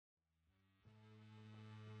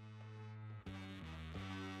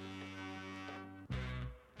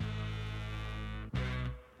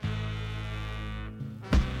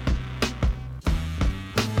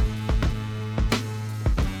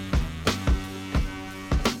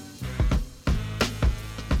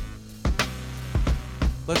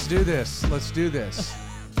Let's do this. You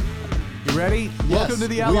ready? Yes, Welcome to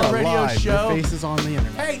the Outlaw Radio live. Show. Your face is on the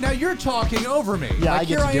internet. Hey, now you're talking over me. Yeah, like I get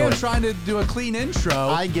here to do I am it. trying to do a clean intro.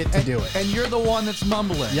 I get to do it. And you're the one that's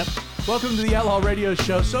mumbling. Yep. Welcome to the Outlaw Radio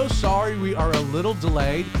Show. So sorry we are a little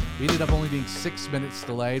delayed. We ended up only being 6 minutes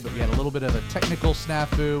delayed, but we had a little bit of a technical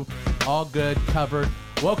snafu. All good, covered.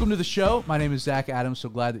 Welcome to the show. My name is Zach Adams. So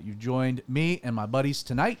glad that you joined me and my buddies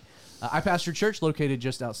tonight. I pastor a church located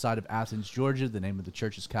just outside of Athens, Georgia. The name of the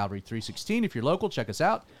church is Calvary 316. If you're local, check us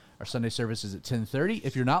out. Our Sunday service is at 10:30.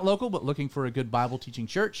 If you're not local but looking for a good Bible teaching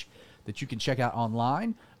church that you can check out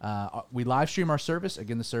online, we live stream our service.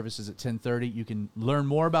 Again, the service is at 10:30. You can learn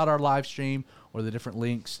more about our live stream or the different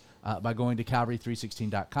links by going to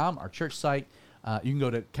calvary316.com, our church site. You can go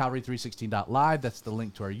to calvary316.live. That's the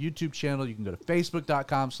link to our YouTube channel. You can go to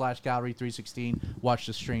facebook.com/calvary316. Watch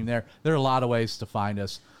the stream there. There are a lot of ways to find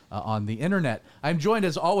us on the internet. I'm joined,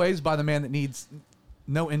 as always, by the man that needs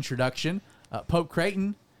no introduction, Pope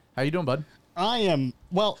Creighton. How you doing, bud? I am,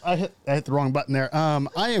 well, I hit the wrong button there.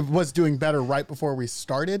 Was doing better right before we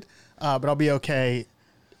started, but I'll be okay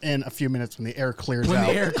in a few minutes when the air clears out. When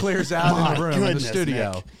the air clears out in the room, in the goodness,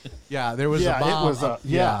 studio. Nick. Yeah, there was a bomb. It was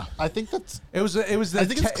yeah. I think that's. It was. I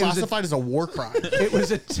think it's classified as a war crime. It was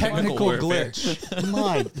a technical warfare. glitch.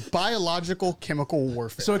 My biological chemical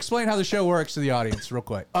warfare. So explain how the show works to the audience, real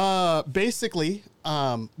quick. Basically,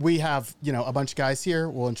 we have a bunch of guys here.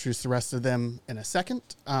 We'll introduce the rest of them in a second.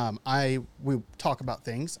 We talk about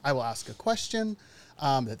things. I will ask a question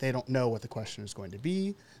that they don't know what the question is going to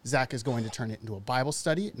be. Zach is going to turn it into a Bible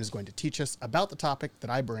study and is going to teach us about the topic that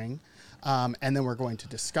I bring. And then we're going to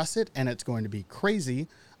discuss it, and it's going to be crazy.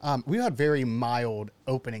 We've had very mild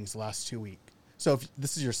openings the last 2 weeks. So if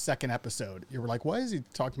this is your second episode, you're like, why is he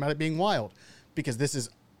talking about it being wild? Because this is...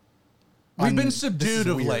 We've been subdued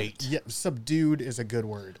of late. Yeah, subdued is a good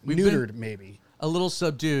word. We've Neutered, maybe. A little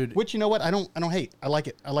subdued. Which, you know what? I don't hate. I like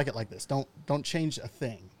it. I like it like this. Don't change a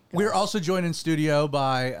thing. Guys. We're also joined in studio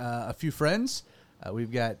by a few friends.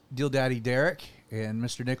 We've got Deal Daddy Derek and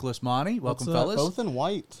Mr. Nicholas Monty. Welcome, fellas. Both in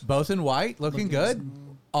white. Both in white, looking good.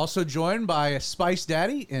 Also joined by a Spice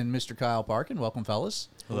Daddy and Mr. Kyle Parkin. Welcome, fellas.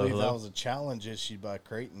 I believe that was a challenge issued by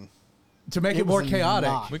Creighton. To make it more was chaotic.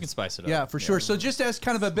 not. We can spice it up. Yeah, for sure. So just as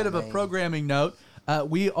kind of a bit of a programming note,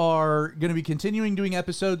 we are going to be continuing doing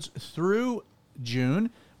episodes through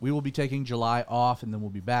June. We will be taking July off, and then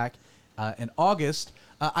we'll be back in August.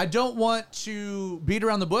 I don't want to beat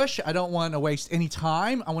around the bush. I don't want to waste any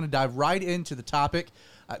time. I want to dive right into the topic.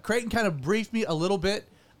 Creighton kind of briefed me a little bit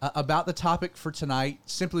about the topic for tonight,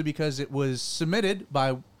 simply because it was submitted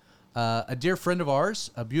by a dear friend of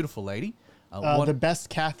ours, a beautiful lady. The best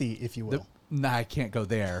Kathy, if you will. Nah, I can't go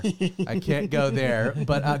there. I can't go there.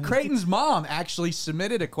 But Creighton's mom actually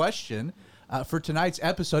submitted a question for tonight's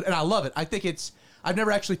episode, and I love it. I think I've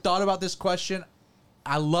never actually thought about this question.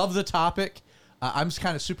 I love the topic. I'm just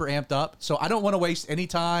kind of super amped up. So I don't want to waste any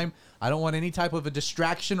time. I don't want any type of a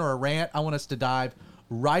distraction or a rant. I want us to dive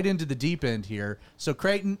right into the deep end here. So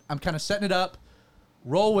Creighton, I'm kind of setting it up.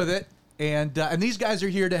 Roll with it. And these guys are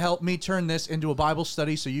here to help me turn this into a Bible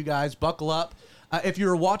study. So you guys buckle up. If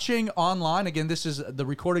you're watching online, again, this is the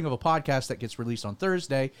recording of a podcast that gets released on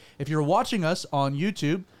Thursday. If you're watching us on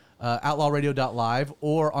YouTube, outlawradio.live,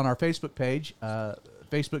 or on our Facebook page,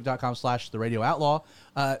 facebook.com/the Radio Outlaw.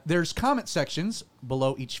 There's comment sections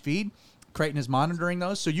below each feed. Creighton is monitoring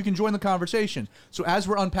those, so you can join the conversation. So as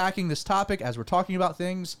we're unpacking this topic, as we're talking about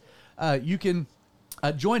things, you can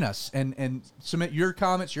join us and submit your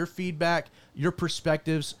comments, your feedback, your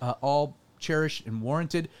perspectives, all cherished and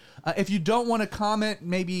warranted. If you don't want to comment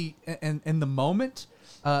maybe in the moment,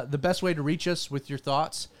 the best way to reach us with your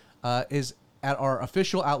thoughts is at our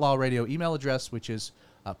official Outlaw Radio email address, which is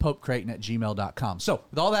popecreighton@gmail.com. So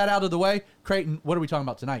with all that out of the way, Creighton, what are we talking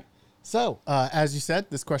about tonight? So, as you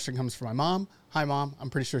said, this question comes from my mom. Hi, Mom.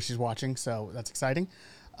 I'm pretty sure she's watching, so that's exciting.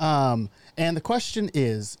 And the question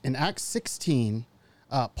is, in Acts 16,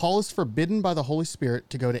 Paul is forbidden by the Holy Spirit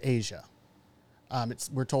to go to Asia.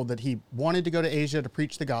 We're told that he wanted to go to Asia to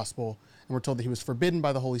preach the gospel, and we're told that he was forbidden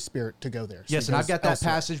by the Holy Spirit to go there. So yes, and I've got that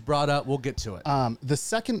passage brought up. We'll get to it. The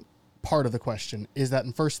second part of the question is that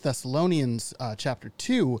in 1 Thessalonians chapter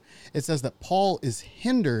 2, it says that Paul is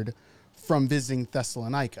hindered from visiting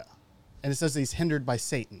Thessalonica. And it says that he's hindered by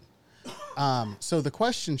Satan. So the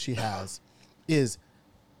question she has is,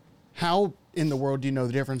 how in the world do you know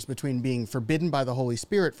the difference between being forbidden by the Holy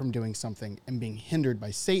Spirit from doing something and being hindered by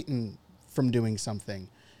Satan from doing something?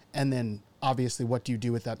 And then, obviously, what do you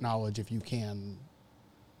do with that knowledge if you can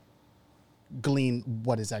glean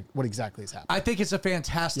what exactly is happening? I think it's a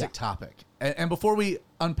fantastic topic. And before we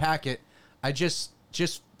unpack it, I just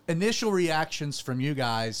initial reactions from you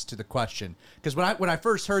guys to the question. Because when I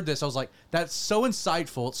first heard this, I was like, that's so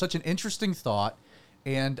insightful. It's such an interesting thought.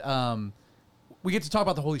 And we get to talk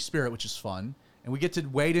about the Holy Spirit, which is fun. And we get to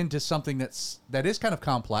wade into something that is kind of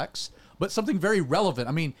complex, but something very relevant.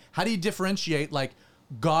 I mean, how do you differentiate like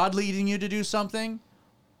God leading you to do something,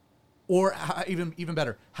 or even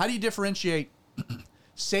better, how do you differentiate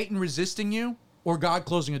Satan resisting you or God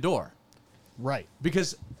closing a door? Right.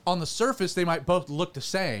 Because on the surface, they might both look the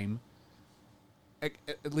same,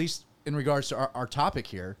 at least in regards to our topic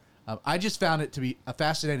here. I just found it to be a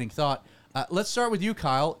fascinating thought. Let's start with you,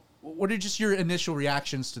 Kyle. What are just your initial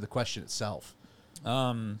reactions to the question itself?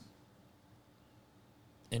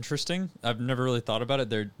 Interesting. I've never really thought about it.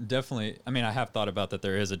 There definitely, I mean, I have thought about that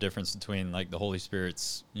there is a difference between like the Holy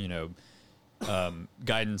Spirit's,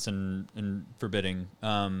 guidance and forbidding.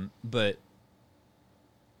 But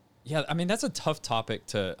yeah, I mean, that's a tough topic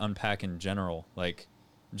to unpack in general. Like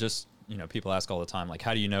just, people ask all the time, like,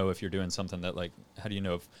 how do you know if you're doing something that like, how do you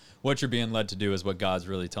know if what you're being led to do is what God's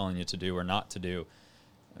really telling you to do or not to do?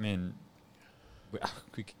 I mean,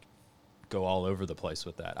 we could go all over the place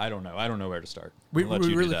with that. I don't know. I don't know where to start. We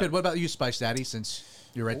really could. What about you, Spice Daddy, since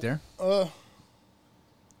you're right there?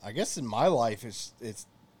 I guess in my life, it's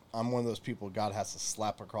I'm one of those people God has to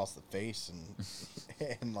slap across the face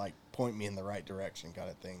and like point me in the right direction kind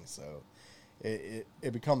of thing. So it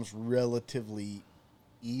becomes relatively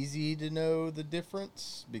easy to know the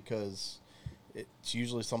difference because it's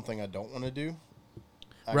usually something I don't want to do.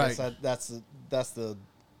 I guess that's the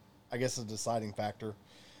deciding factor.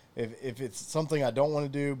 If it's something I don't want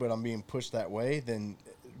to do, but I'm being pushed that way, then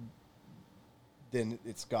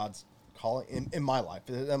it's God's calling in my life.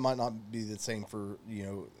 That might not be the same for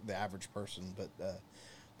the average person, but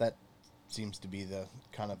that seems to be the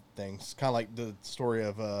kind of thing. It's kind of like the story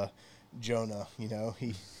of Jonah.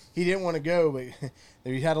 He didn't want to go, but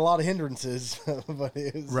he had a lot of hindrances. But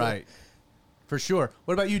it was, right, for sure.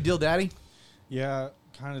 What about you, Dill Daddy? Yeah,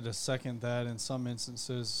 kind of to second that. In some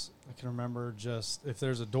instances, I can remember just if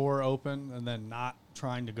there's a door open and then not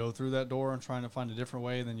trying to go through that door and trying to find a different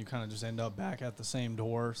way, then you kind of just end up back at the same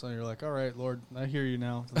door. So you're like, all right, Lord, I hear you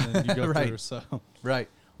now. And then you go right. through. So right.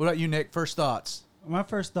 What about you, Nick? First thoughts? My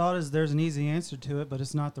first thought is there's an easy answer to it, but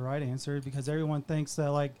it's not the right answer because everyone thinks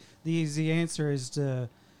that like the easy answer is to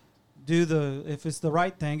do if it's the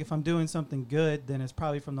right thing. If I'm doing something good, then it's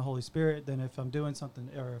probably from the Holy Spirit. Then if I'm doing something,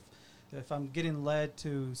 or if I'm getting led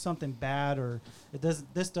to something bad, or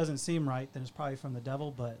this doesn't seem right, then it's probably from the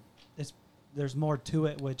devil. But there's more to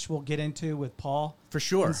it, which we'll get into with Paul for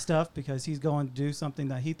sure and stuff, because he's going to do something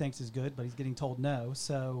that he thinks is good, but he's getting told no.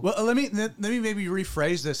 So well, let me maybe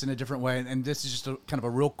rephrase this in a different way, and this is just kind of a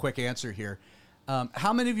real quick answer here.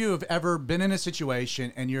 How many of you have ever been in a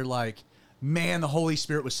situation and you're like, man, the Holy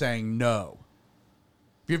Spirit was saying no?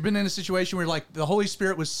 Have you ever been in a situation where like the Holy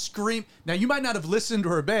Spirit was screaming? Now, you might not have listened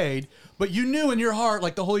or obeyed, but you knew in your heart,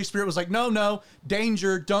 like the Holy Spirit was like, no,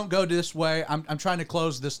 danger, don't go this way. I'm trying to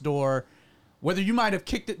close this door. Whether you might have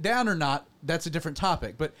kicked it down or not, that's a different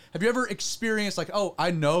topic. But have you ever experienced like, oh,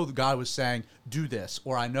 I know God was saying do this,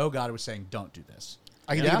 or I know God was saying don't do this?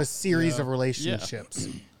 I can think of a series of relationships.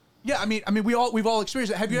 Yeah, I mean, we've all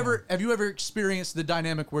experienced it. Have you ever experienced the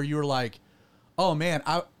dynamic where you were like, oh man,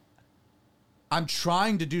 I'm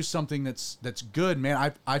trying to do something that's good,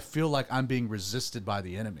 man. I feel like I'm being resisted by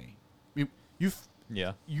the enemy. You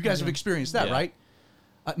guys have experienced that, right?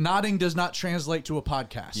 Nodding does not translate to a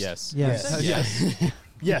podcast. Yes.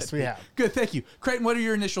 Yes, we have. Good, thank you. Creighton, what are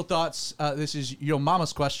your initial thoughts? This is your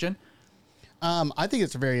mama's question. I think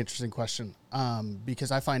it's a very interesting question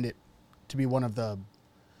because I find it to be one of the,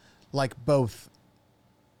 like, both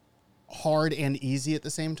hard and easy at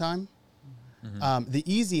the same time. Mm-hmm. The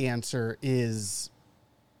easy answer is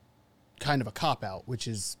kind of a cop-out, which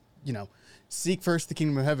is, seek first the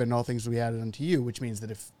kingdom of heaven and all things will be added unto you, which means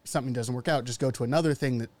that if something doesn't work out, just go to another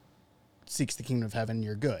thing that seeks the kingdom of heaven and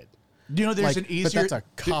you're good. Do you know there's an easier... But that's a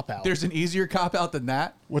cop-out. There's an easier cop-out than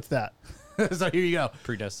that? What's that? So here you go.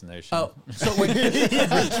 Predestination. Oh, so wait.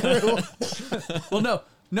 True. Well,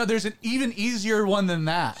 no, there's an even easier one than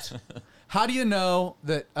that. How do you know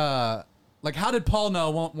that, how did Paul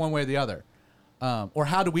know one way or the other? Or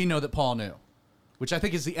how do we know that Paul knew? Which I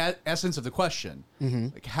think is the essence of the question. Mm-hmm.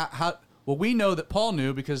 Like how? Well, we know that Paul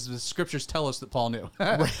knew because the scriptures tell us that Paul knew.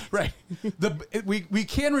 Right. We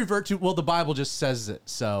can revert to, well, the Bible just says it.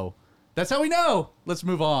 So that's how we know. Let's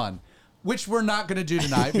move on. Which we're not going to do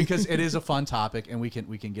tonight because it is a fun topic and we can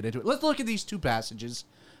get into it. Let's look at these two passages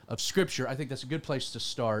of scripture. I think that's a good place to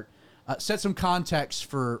start. Set some context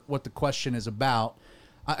for what the question is about.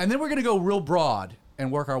 And then we're going to go real broad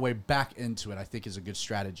and work our way back into it, I think is a good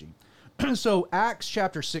strategy. So Acts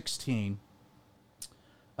chapter 16,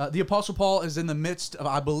 the Apostle Paul is in the midst of,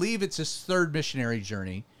 I believe it's his third missionary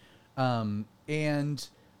journey, and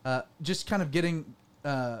just kind of getting,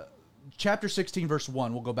 chapter 16, verse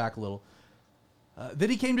 1, we'll go back a little. Then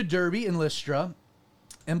he came to Derbe in Lystra,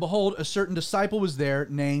 and behold, a certain disciple was there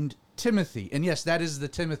named Timothy. And yes, that is the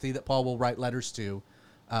Timothy that Paul will write letters to,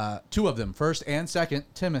 two of them, first and second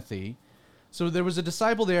Timothy. So there was a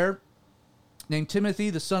disciple there named Timothy,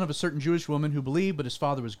 the son of a certain Jewish woman who believed, but his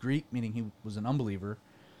father was Greek, meaning he was an unbeliever.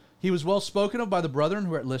 He was well spoken of by the brethren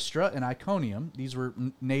who were at Lystra and Iconium. These were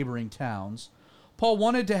neighboring towns. Paul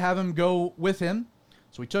wanted to have him go with him,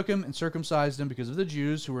 so he took him and circumcised him because of the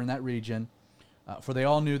Jews who were in that region, for they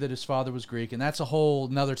all knew that his father was Greek. And that's a whole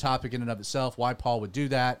another topic in and of itself, why Paul would do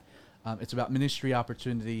that. It's about ministry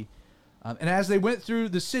opportunity. And as they went through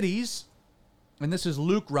the cities, and this is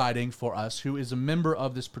Luke writing for us, who is a member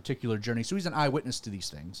of this particular journey, so he's an eyewitness to these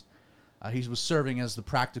things. He was serving as the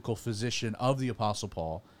practical physician of the Apostle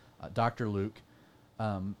Paul, Dr. Luke.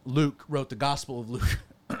 Luke wrote the Gospel of Luke,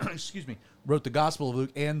 excuse me, wrote the Gospel of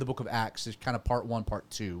Luke and the book of Acts. It's kind of part 1, part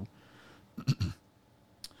 2.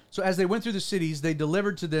 So as they went through the cities, they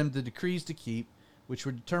delivered to them the decrees to keep, which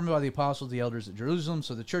were determined by the apostles, the elders at Jerusalem.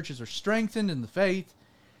 So the churches were strengthened in the faith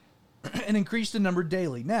and increased in number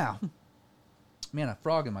daily. Now, man, a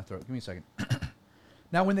frog in my throat. Give me a second.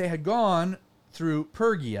 Now, when they had gone through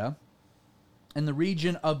Pergia and the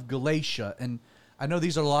region of Galatia, and I know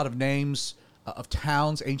these are a lot of names of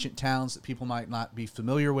towns, ancient towns that people might not be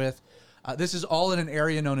familiar with. This is all in an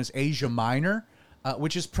area known as Asia Minor,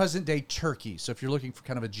 which is present-day Turkey. So if you're looking for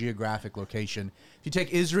kind of a geographic location, if you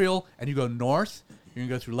take Israel and you go north, you're going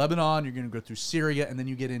to go through Lebanon, you're going to go through Syria, and then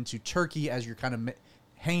you get into Turkey as you're kind of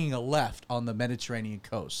hanging a left on the Mediterranean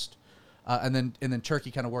coast. And then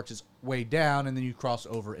Turkey kind of works its way down, and then you cross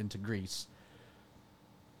over into Greece.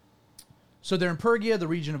 So they're in Pergia, the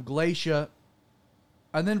region of Galatia.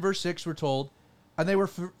 And then verse 6, we're told, and they were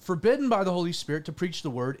forbidden by the Holy Spirit to preach the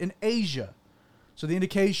word in Asia. So the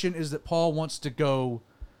indication is that Paul wants to go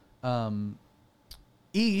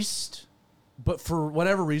east, but for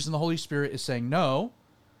whatever reason, the Holy Spirit is saying no.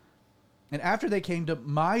 And after they came to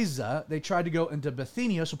Mysia, they tried to go into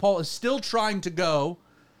Bithynia. So Paul is still trying to go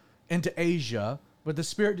into Asia, but the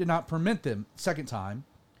Spirit did not permit them second time.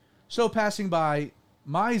 So passing by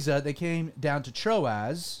Mysia, they came down to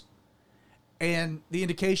Troas, and the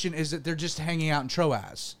indication is that they're just hanging out in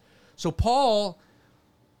Troas. So Paul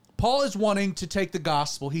is wanting to take the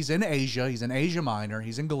gospel. He's in Asia. He's in Asia Minor.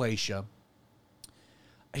 He's in Galatia.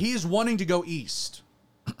 He is wanting to go east.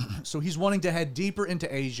 So he's wanting to head deeper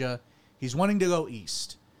into Asia. He's wanting to go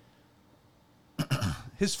east.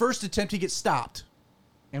 His first attempt, he gets stopped.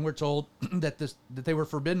 And we're told that they were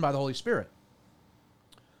forbidden by the Holy Spirit.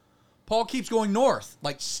 Paul keeps going north,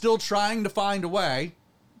 like still trying to find a way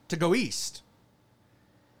to go east.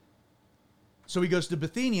 So he goes to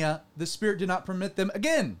Bithynia. The Spirit did not permit them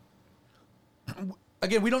again.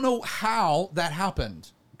 Again, we don't know how that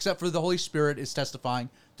happened, except for the Holy Spirit is testifying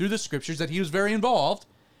through the scriptures that he was very involved.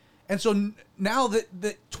 And so now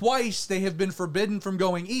that twice they have been forbidden from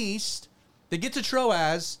going east, they get to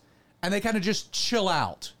Troas, and they kind of just chill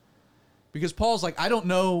out. Because Paul's like, I don't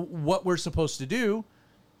know what we're supposed to do,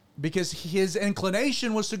 because his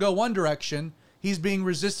inclination was to go one direction. He's being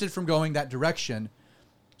resisted from going that direction.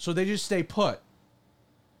 So they just stay put.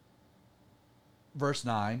 Verse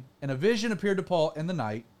 9, and a vision appeared to Paul in the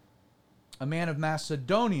night. A man of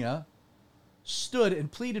Macedonia stood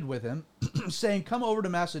and pleaded with him, saying, come over to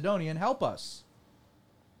Macedonia and help us.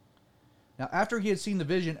 Now, after he had seen the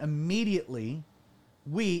vision, immediately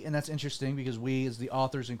we, and that's interesting because we is the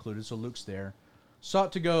authors included, so Luke's there,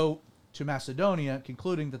 sought to go to Macedonia,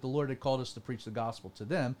 concluding that the Lord had called us to preach the gospel to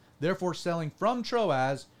them. Therefore, sailing from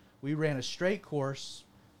Troas, we ran a straight course,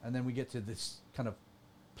 and then we get to this kind of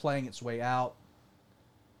playing its way out,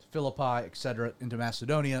 Philippi, etc., into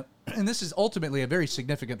Macedonia. And this is ultimately a very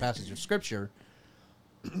significant passage of Scripture.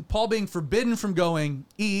 Paul being forbidden from going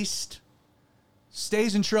east,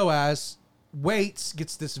 stays in Troas, waits,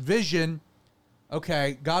 gets this vision.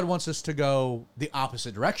 Okay, God wants us to go the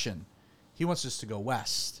opposite direction. He wants us to go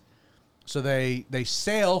west. So they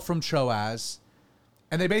sail from Troas,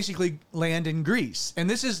 and they basically land in Greece. And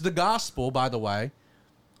this is the gospel, by the way.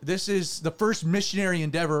 This is the first missionary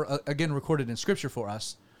endeavor, again, recorded in Scripture for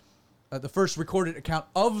us. The first recorded account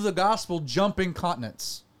of the gospel jumping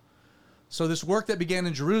continents. So this work that began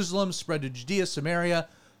in Jerusalem, spread to Judea, Samaria,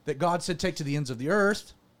 that God said take to the ends of the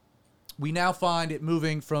earth. We now find it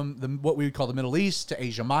moving from what we would call the Middle East to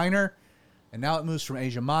Asia Minor. And now it moves from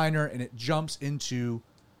Asia Minor and it jumps into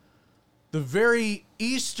the very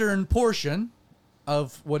eastern portion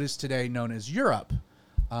of what is today known as Europe.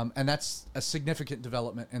 And that's a significant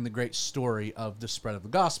development in the great story of the spread of the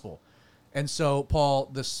gospel. And so Paul,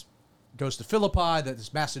 this goes to Philippi, that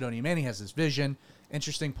this Macedonian man, he has this vision.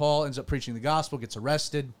 Interesting, Paul ends up preaching the gospel, gets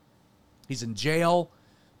arrested. He's in jail.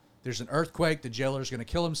 There's an earthquake. The jailer's going to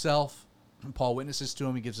kill himself. And Paul witnesses to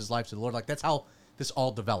him. He gives his life to the Lord. Like, that's how this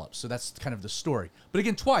all develops. So that's kind of the story. But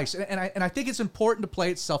again, twice. And I think it's important to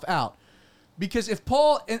play itself out. Because if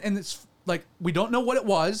Paul, and it's like, we don't know what it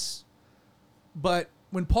was, but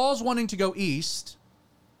when Paul's wanting to go east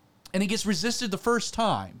and he gets resisted the first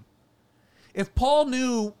time, if Paul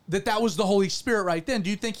knew that that was the Holy Spirit right then, do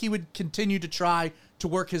you think he would continue to try to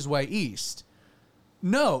work his way east?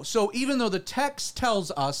 No. So even though the text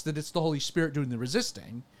tells us that it's the Holy Spirit doing the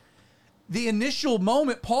resisting, the initial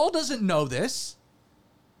moment, Paul doesn't know this.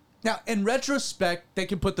 Now, in retrospect, they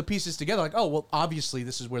can put the pieces together like, oh, well, obviously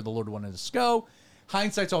this is where the Lord wanted us to go.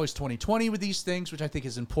 Hindsight's always 20/20 with these things, which I think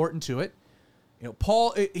is important to it. You know,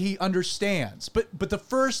 Paul, he understands. But the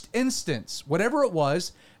first instance, whatever it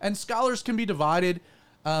was, and scholars can be divided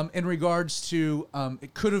in regards to,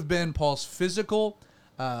 it could have been Paul's physical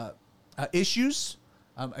issues.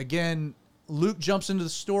 Again, Luke jumps into the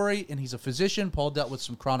story, and he's a physician. Paul dealt with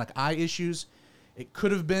some chronic eye issues. It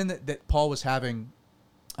could have been that Paul was having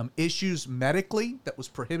issues medically that was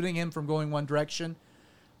prohibiting him from going one direction.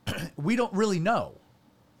 We don't really know.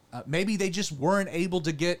 Maybe they just weren't able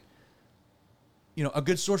to get a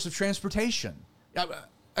good source of transportation.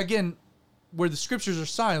 Again, where the scriptures are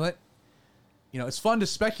silent, it's fun to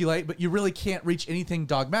speculate, but you really can't reach anything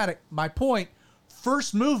dogmatic. My point,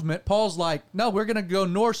 first movement, Paul's like, no, we're going to go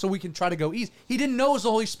north so we can try to go east. He didn't know it was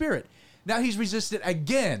the Holy Spirit. Now he's resisted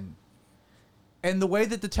again. And the way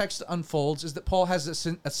that the text unfolds is that Paul has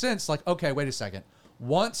a sense like, okay, wait a second.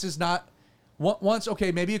 Once,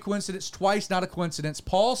 okay, maybe a coincidence. Twice, not a coincidence.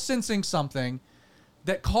 Paul's sensing something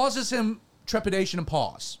that causes him trepidation and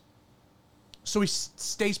pause. So he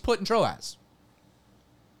stays put in Troas.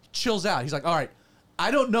 Chills out. He's like, all right, I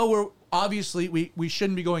don't know where, obviously, we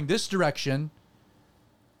shouldn't be going this direction.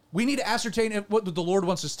 We need to ascertain what the Lord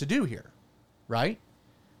wants us to do here, right?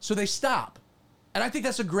 So they stop. And I think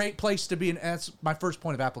that's a great place to be, and that's my first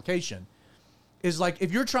point of application, is like,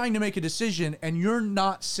 if you're trying to make a decision and you're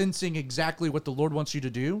not sensing exactly what the Lord wants you to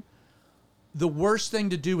do, the worst thing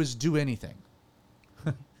to do is do anything.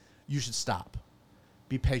 You should stop.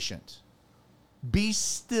 Be patient. Be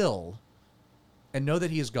still and know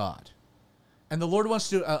that he is God. And the Lord wants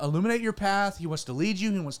to illuminate your path. He wants to lead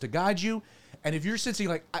you. He wants to guide you. And if you're sensing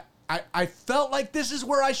like, I felt like this is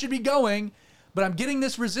where I should be going, but I'm getting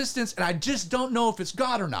this resistance and I just don't know if it's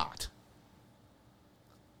God or not.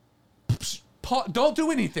 Don't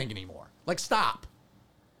do anything anymore. Like, stop.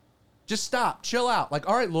 Just stop. Chill out. Like,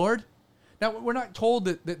 all right, Lord. Now, we're not told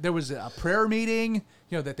that there was a prayer meeting,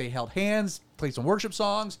 that they held hands, played some worship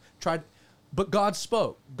songs, but God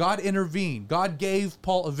spoke. God intervened. God gave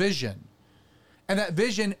Paul a vision. And that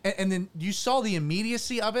vision, and then you saw the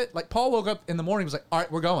immediacy of it. Like, Paul woke up in the morning and was like, all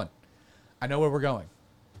right, we're going. I know where we're going.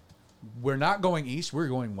 We're not going east, we're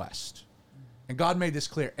going west. And God made this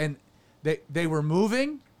clear. And they were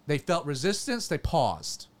moving, they felt resistance, they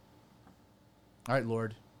paused. All right,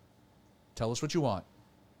 Lord, tell us what you want.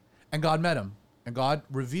 And God met him. And God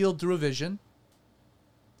revealed through a vision.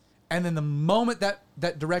 And then the moment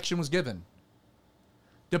that direction was given,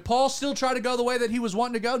 did Paul still try to go the way that he was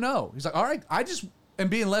wanting to go? No. He's like, all right, I just am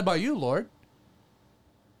being led by you, Lord.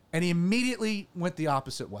 And he immediately went the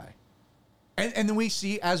opposite way. And then we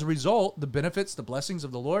see, as a result, the benefits, the blessings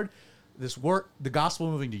of the Lord, this work, the gospel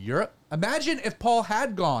moving to Europe. Imagine if Paul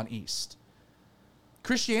had gone east.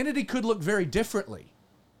 Christianity could look very differently.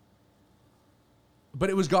 But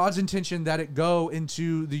it was God's intention that it go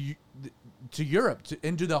into to Europe,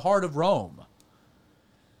 into the heart of Rome.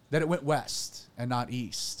 That it went west and not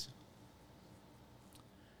east.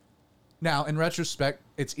 Now, in retrospect,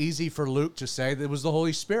 it's easy for Luke to say that it was the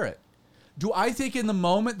Holy Spirit. Do I think in the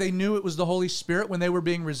moment they knew it was the Holy Spirit when they were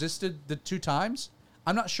being resisted the 2 times?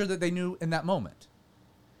 I'm not sure that they knew in that moment.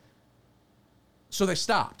 So they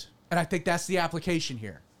stopped. And I think that's the application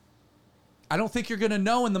here. I don't think you're going to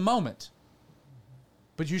know in the moment.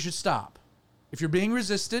 But you should stop. If you're being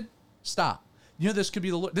resisted, stop. This could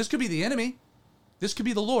be the Lord. This could be the enemy. This could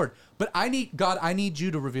be the Lord. But I need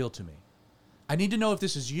you to reveal to me. I need to know if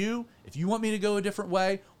this is you, if you want me to go a different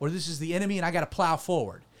way, or this is the enemy and I got to plow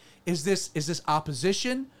forward. Is this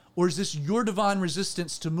opposition, or is this your divine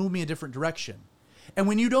resistance to move me a different direction? And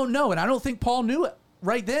when you don't know, and I don't think Paul knew it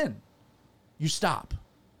right then, you stop.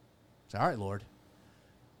 Say, all right, Lord,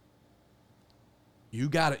 you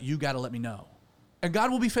got to let me know. And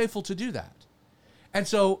God will be faithful to do that. And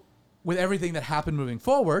so with everything that happened moving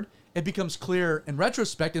forward, it becomes clear in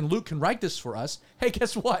retrospect, and Luke can write this for us. Hey,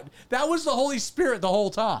 guess what? That was the Holy Spirit the whole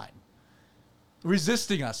time.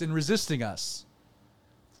 Resisting us and resisting us.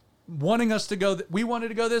 Wanting us to go, we wanted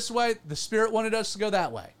to go this way. The Spirit wanted us to go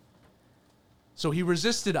that way. So he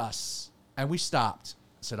resisted us, and we stopped.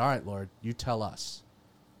 I said, all right, Lord, you tell us.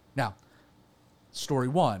 Now, story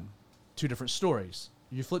 1, 2 different stories.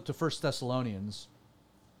 You flip to 1 Thessalonians.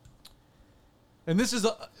 And this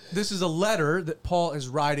is a letter that Paul is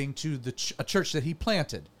writing to a church that he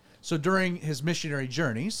planted. So during his missionary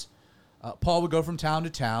journeys, Paul would go from town to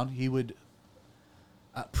town. He would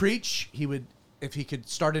preach. He would, if he could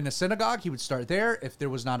start in a synagogue, he would start there. If there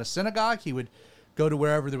was not a synagogue, he would go to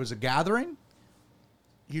wherever there was a gathering.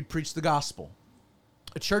 He'd preach the gospel.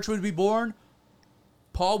 A church would be born.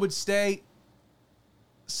 Paul would stay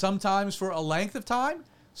sometimes for a length of time.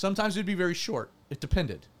 Sometimes it would be very short. It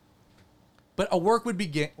depended. But a work would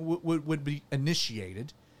be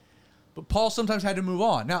initiated. But Paul sometimes had to move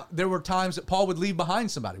on. Now, there were times that Paul would leave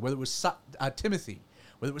behind somebody, whether it was Timothy,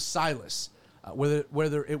 whether it was Silas,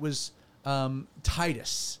 whether it was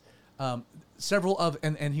Titus, several of,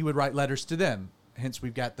 and he would write letters to them. Hence,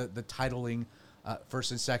 we've got the titling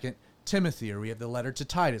 1st and 2nd Timothy, or we have the letter to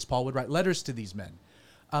Titus. Paul would write letters to these men.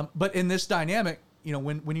 But in this dynamic, you know,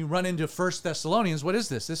 when you run into 1 Thessalonians, what is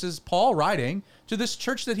this? This is Paul writing to this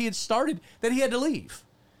church that he had started, that he had to leave.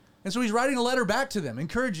 And so he's writing a letter back to them,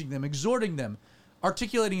 encouraging them, exhorting them,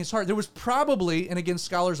 articulating his heart. There was probably, and again,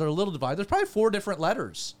 scholars are a little divided, there's probably 4 different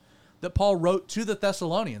letters that Paul wrote to the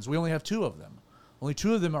Thessalonians. We only have 2 of them. Only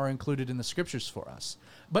 2 of them are included in the scriptures for us.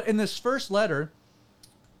 But in this first letter,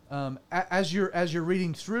 as you're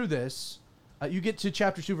reading through this, you get to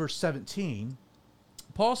chapter 2, verse 17.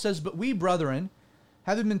 Paul says, "But we, brethren,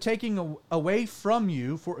 having been taken away from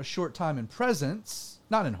you for a short time in presence,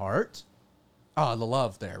 not in heart." Oh, the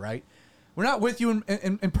love there, right? We're not with you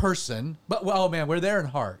in person, but, well, man, we're there in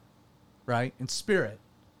heart, right? In spirit.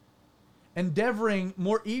 Endeavoring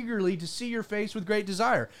more eagerly to see your face with great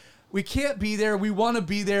desire. We can't be there. We want to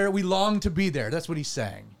be there. We long to be there. That's what he's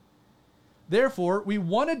saying. Therefore, we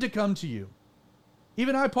wanted to come to you.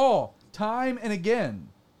 Even I, Paul, time and again.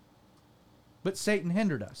 But Satan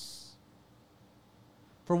hindered us.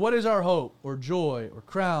 For what is our hope or joy or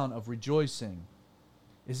crown of rejoicing?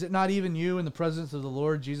 Is it not even you in the presence of the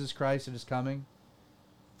Lord Jesus Christ that is coming?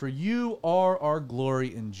 For you are our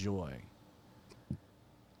glory and joy.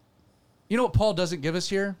 You know what Paul doesn't give us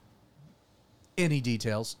here? Any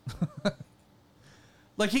details.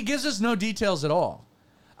 Like, he gives us no details at all.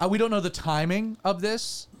 We don't know the timing of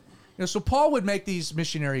this. You know, so Paul would make these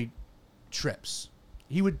missionary trips.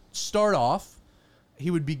 He would start off,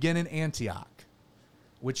 he would begin in Antioch,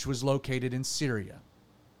 which was located in Syria.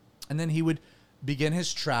 And then he would begin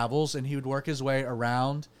his travels, and he would work his way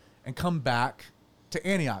around and come back to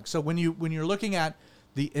Antioch. So when you're looking at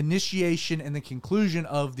the initiation and the conclusion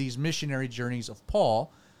of these missionary journeys of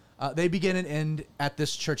Paul, they begin and end at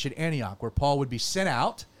this church at Antioch, where Paul would be sent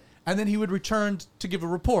out, and then he would return to give a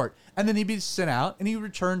report. And then he'd be sent out, and he would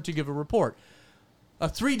return to give a report.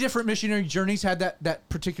 3 different missionary journeys had that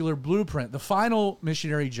particular blueprint. The final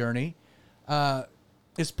missionary journey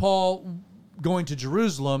is Paul going to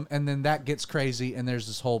Jerusalem, and then that gets crazy, and there's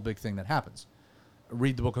this whole big thing that happens.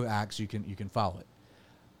 Read the book of Acts, you can follow it.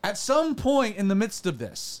 At some point in the midst of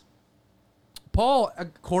this, Paul,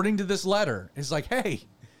 according to this letter, is like, hey,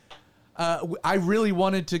 I really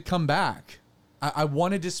wanted to come back. I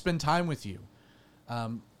wanted to spend time with you.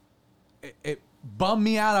 It bummed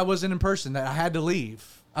me out I wasn't in person, that I had to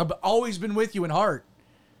leave. I've always been with you in heart,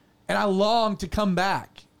 and I long to come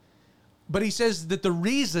back. But he says that the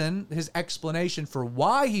reason, his explanation for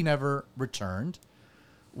why he never returned,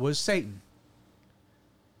 was Satan.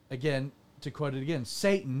 Again, to quote it again,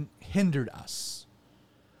 Satan hindered us.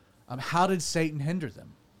 How did Satan hinder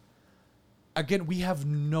them? Again, we have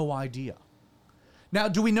no idea. Now,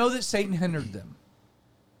 do we know that Satan hindered them?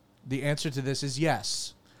 The answer to this is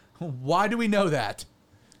yes. Why do we know that?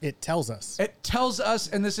 It tells us. It tells us,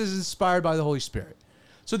 and this is inspired by the Holy Spirit.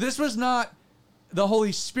 So this was not the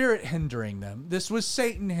Holy Spirit hindering them. This was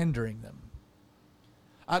Satan hindering them.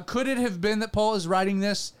 Could it have been that Paul is writing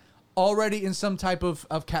this already in some type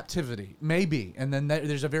of captivity? Maybe. And then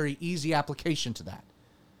there's a very easy application to that.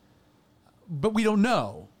 But we don't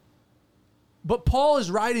know. But Paul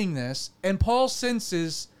is writing this, and Paul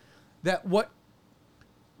senses that what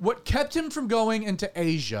kept him from going into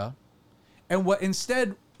Asia and what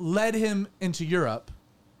instead led him into Europe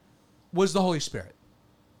was the Holy Spirit.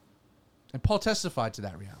 And Paul testified to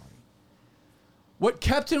that reality. What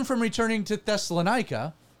kept him from returning to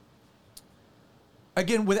Thessalonica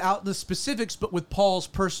again, without the specifics, but with Paul's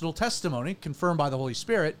personal testimony, confirmed by the Holy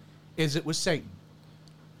Spirit, is it was Satan.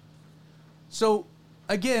 So,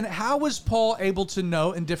 again, how was Paul able to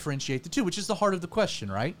know and differentiate the two, which is the heart of the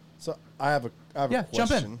question, right? So I have a Yeah, jump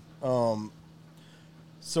question.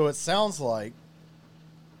 So it sounds like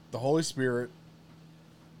the Holy Spirit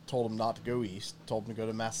told him not to go east, told him to go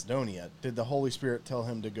to Macedonia. Did the Holy Spirit tell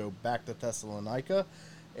him to go back to Thessalonica?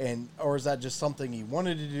 Or is that just something he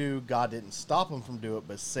wanted to do? God didn't stop him from doing it,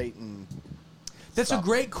 but Satan. That's a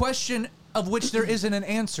great question of which there isn't an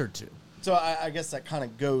answer to. So I guess that kind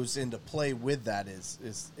of goes into play with that.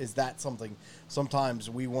 Is that something? Sometimes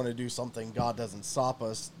we want to do something, God doesn't stop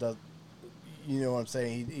us. You know what I'm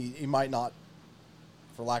saying? He might not,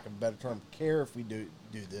 for lack of a better term, care if we do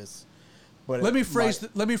this. But let me phrase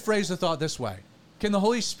the thought this way: can the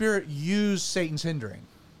Holy Spirit use Satan's hindering?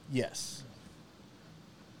 Yes.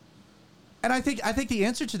 And I think the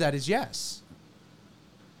answer to that is yes,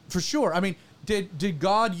 for sure. I mean, did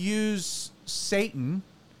God use Satan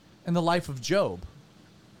in the life of Job?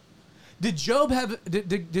 Did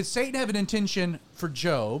Satan have an intention for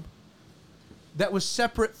Job that was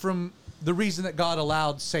separate from the reason that God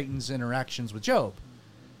allowed Satan's interactions with Job?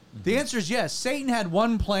 Mm-hmm. The answer is yes. Satan had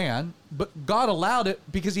one plan, but God allowed it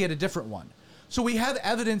because he had a different one. So we have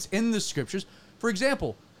evidence in the scriptures. For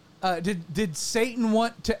example, did Satan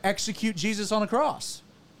want to execute Jesus on a cross?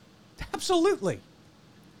 Absolutely.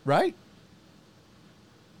 Right?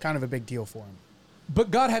 Kind of a big deal for him.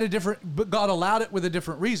 But God allowed it with a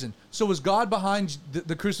different reason. So was God behind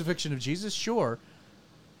the crucifixion of Jesus? Sure.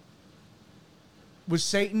 Was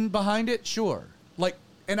Satan behind it? Sure.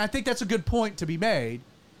 And I think that's a good point to be made,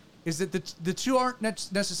 is that the two aren't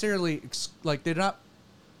necessarily, they're not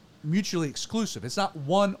mutually exclusive. It's not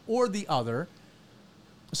one or the other.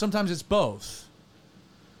 Sometimes it's both.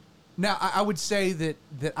 Now, I would say that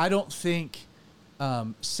I don't think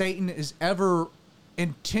Satan is ever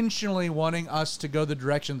intentionally wanting us to go the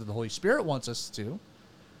direction that the Holy Spirit wants us to.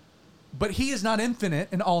 But he is not infinite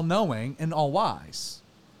and all-knowing and all-wise.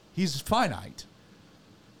 He's finite.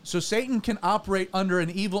 So Satan can operate under an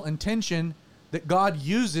evil intention that God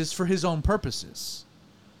uses for his own purposes.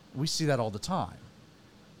 We see that all the time.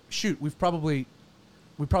 Shoot, we probably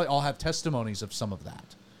all have testimonies of some of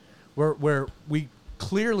that, where we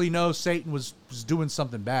clearly know Satan was doing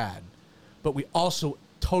something bad, but we also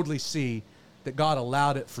totally see that God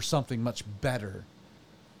allowed it for something much better,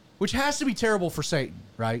 which has to be terrible for Satan,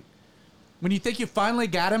 right? When you think you finally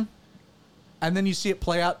got him, and then you see it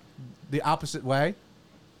play out the opposite way,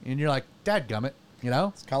 and you're like, dadgummit, you know?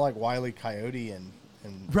 It's kind of like Wile E. Coyote and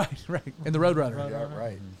Right, and the Roadrunner. Yeah,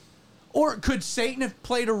 right. Or could Satan have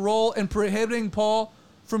played a role in prohibiting Paul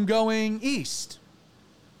from going east?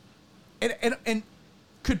 And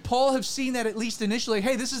could Paul have seen that at least initially?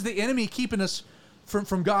 Hey, this is the enemy keeping us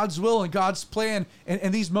from God's will and God's plan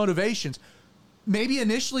and these motivations. Maybe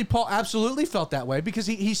initially Paul absolutely felt that way because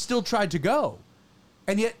he still tried to go.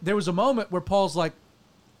 And yet there was a moment where Paul's like,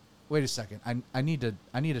 wait a second, I need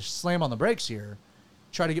to slam on the brakes here,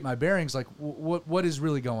 try to get my bearings, like what is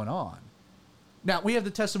really going on? Now, we have the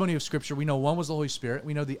testimony of Scripture. We know one was the Holy Spirit.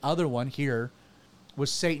 We know the other one here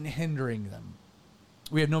was Satan hindering them.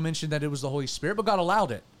 We have no mention that it was the Holy Spirit, but God allowed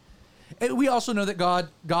it. And we also know that God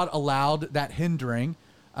allowed that hindering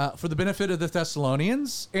for the benefit of the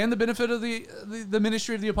Thessalonians and the benefit of the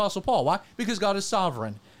ministry of the Apostle Paul. Why? Because God is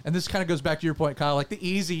sovereign. And this kind of goes back to your point, Kyle. Like the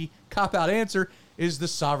easy cop-out answer is the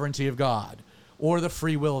sovereignty of God or the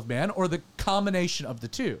free will of man or the combination of the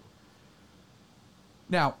two.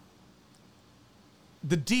 Now,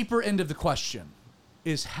 the deeper end of the question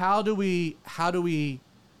is how do we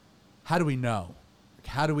know?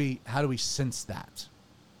 How do we sense that?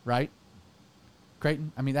 Right?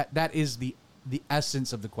 Creighton? I mean, that is the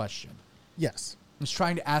essence of the question. Yes. It's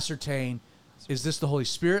trying to ascertain, is this the Holy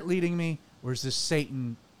Spirit leading me or is this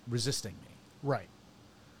Satan resisting me? Right.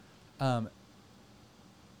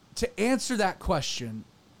 To answer that question,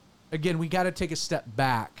 again, we got to take a step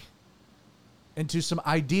back into some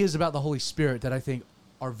ideas about the Holy Spirit that I think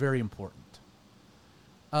are very important.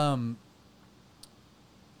 I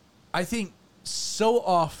think so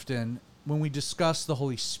often when we discuss the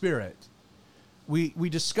Holy Spirit, we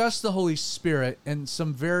discuss the Holy Spirit in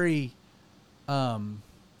some very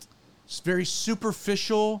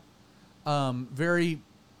superficial, very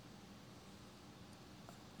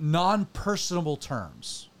non-personable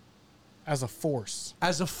terms. As a force.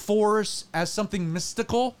 As something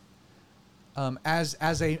mystical,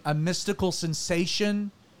 as a mystical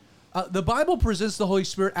sensation. The Bible presents the Holy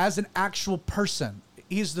Spirit as an actual person.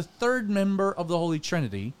 He is the third member of the Holy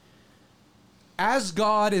Trinity. As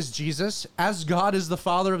God is Jesus, as God is the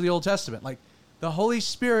Father of the Old Testament. Like, The Holy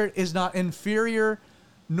Spirit is not inferior,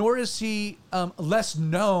 nor is he less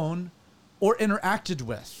known or interacted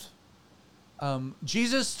with.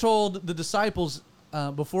 Jesus told the disciples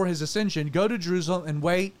before his ascension, go to Jerusalem and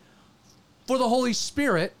wait for the Holy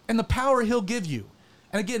Spirit and the power he'll give you.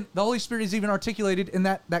 And again, the Holy Spirit is even articulated in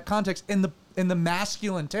that context in the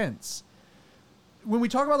masculine tense. When we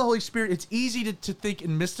talk about the Holy Spirit, it's easy to think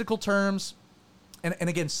in mystical terms and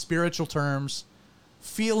again, spiritual terms,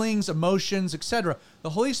 feelings, emotions, etc.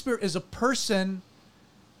 The Holy Spirit is a person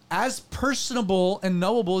as personable and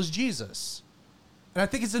knowable as Jesus. And I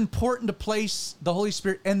think it's important to place the Holy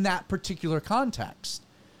Spirit in that particular context,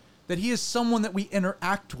 that he is someone that we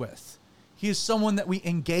interact with. He is someone that we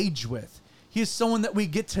engage with. He is someone that we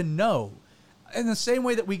get to know. In the same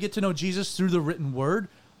way that we get to know Jesus through the written word,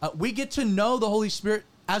 we get to know the Holy Spirit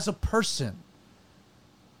as a person.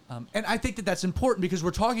 And I think that that's important because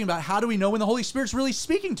we're talking about how do we know when the Holy Spirit's really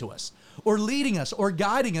speaking to us or leading us or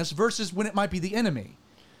guiding us versus when it might be the enemy.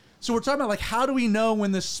 So we're talking about like how do we know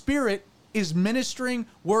when the Spirit is ministering,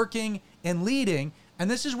 working, and leading.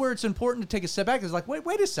 And this is where it's important to take a step back. It's like,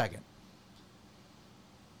 wait a second.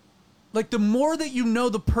 Like the more that you know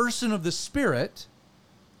the person of the Spirit,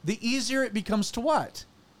 the easier it becomes to what?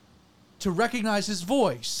 To recognize his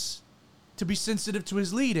voice, to be sensitive to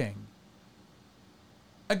his leading.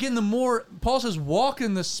 Again, the more, Paul says, walk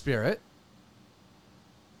in the Spirit.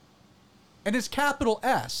 And it's capital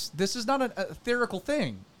S. This is not a theoretical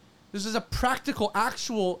thing. This is a practical,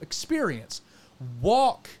 actual experience.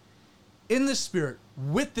 Walk in the Spirit,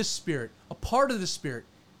 with the Spirit, a part of the Spirit.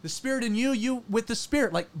 The Spirit in you, you with the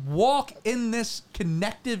Spirit. Like, walk in this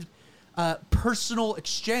connected, personal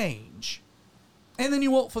exchange. And then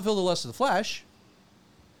you won't fulfill the lust of the flesh.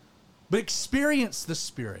 But experience the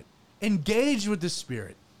Spirit. Engage with the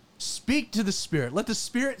Spirit. Speak to the Spirit. Let the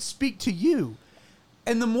Spirit speak to you.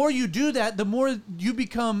 And the more you do that, the more you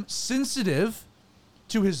become sensitive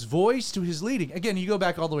to his voice, to his leading. Again, you go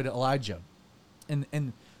back all the way to Elijah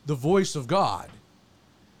and the voice of God.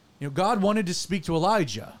 You know, God wanted to speak to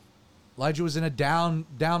Elijah. Elijah was in a down,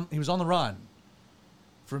 he was on the run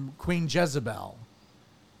from Queen Jezebel.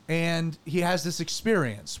 And he has this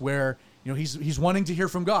experience where, you know, he's wanting to hear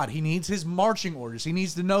from God. He needs his marching orders. He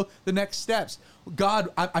needs to know the next steps. God,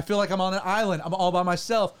 I feel like I'm on an island. I'm all by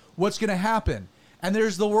myself. What's going to happen? And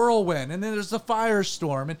there's the whirlwind, and then there's the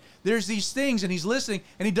firestorm, and there's these things, and he's listening,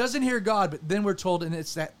 and he doesn't hear God, but then we're told, and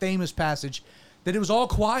it's that famous passage, that it was all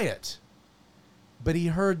quiet, but he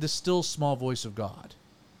heard the still small voice of God.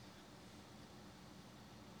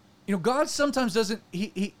 You know, God sometimes doesn't,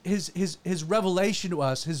 his revelation to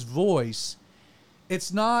us, his voice,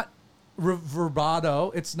 it's not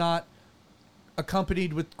vibrato, it's not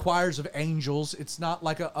accompanied with choirs of angels, it's not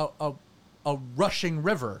like a rushing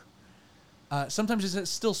river. Sometimes it's a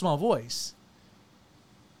still small voice.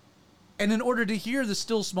 And in order to hear the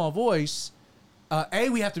still small voice,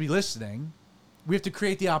 we have to be listening. We have to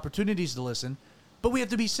create the opportunities to listen, but we have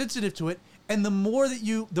to be sensitive to it. And the more that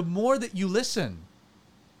you listen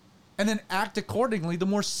and then act accordingly, the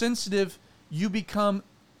more sensitive you become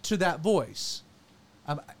to that voice.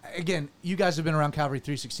 Again, you guys have been around Calvary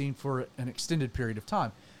 316 for an extended period of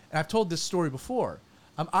time. And I've told this story before.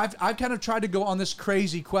 I've kind of tried to go on this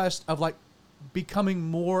crazy quest of like becoming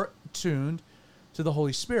more tuned to the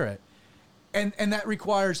Holy Spirit. And that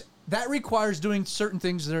requires doing certain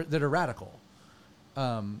things that are radical.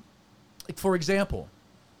 Like for example,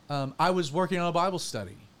 I was working on a Bible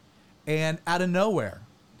study, and out of nowhere,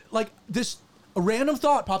 like a random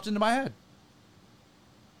thought popped into my head.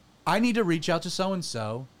 I need to reach out to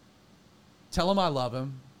so-and-so, tell him I love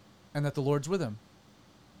him, and that the Lord's with him.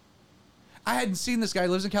 I hadn't seen this guy. He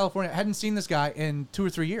lives in California. I hadn't seen this guy in 2 or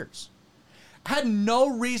 3 years. I had no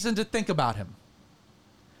reason to think about him.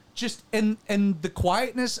 Just in the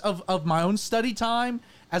quietness of my own study time,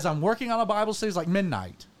 as I'm working on a Bible study, it's like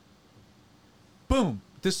midnight. Boom.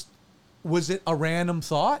 Was it a random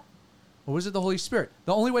thought? Or was it the Holy Spirit?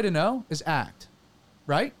 The only way to know is act.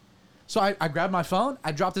 Right? So I grabbed my phone.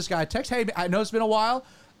 I dropped this guy a text. Hey, I know it's been a while.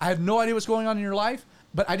 I have no idea what's going on in your life,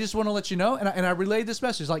 but I just want to let you know. And I relayed this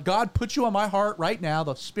message. Like, God put you on my heart right now.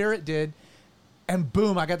 The Spirit did. And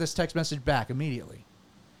boom, I got this text message back immediately.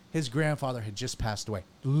 His grandfather had just passed away,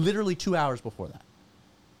 literally 2 hours before that.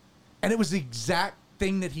 And it was the exact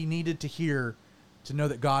thing that he needed to hear to know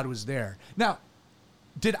that God was there. Now,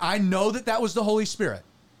 did I know that was the Holy Spirit?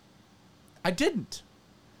 I didn't.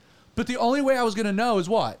 But the only way I was going to know is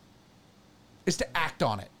what? Is to act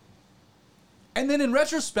on it. And then in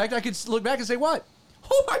retrospect, I could look back and say, what?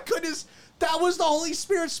 Oh my goodness, that was the Holy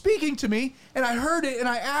Spirit speaking to me, and I heard it, and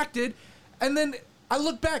I acted, and then I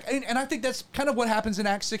look back, and I think that's kind of what happens in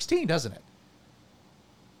Acts 16, doesn't it?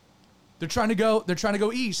 They're trying to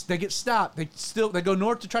go east. They get stopped. They go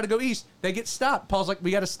north to try to go east. They get stopped. Paul's like,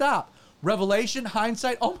 we got to stop. Revelation,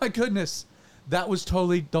 hindsight. Oh my goodness. That was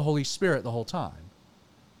totally the Holy Spirit the whole time.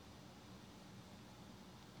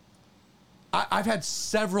 I've had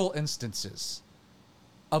several instances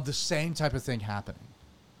of the same type of thing happening.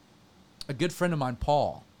 A good friend of mine,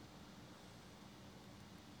 Paul,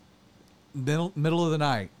 middle of the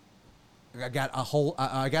night, I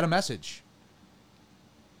got a message.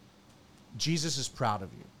 Jesus is proud of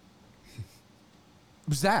you. It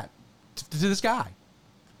was that to this guy.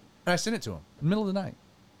 And I sent it to him in the middle of the night.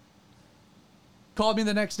 Called me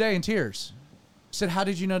the next day in tears. Said, how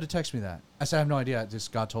did you know to text me that? I said, I have no idea.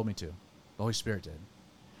 Just God told me to. The Holy Spirit did.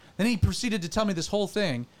 Then he proceeded to tell me this whole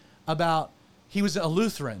thing about he was a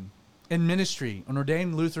Lutheran in ministry, an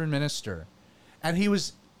ordained Lutheran minister. And he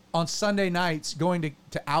was on Sunday nights going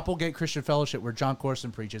to Applegate Christian Fellowship where John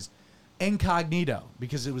Corson preaches incognito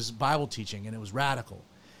because it was Bible teaching and it was radical.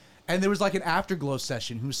 And there was like an afterglow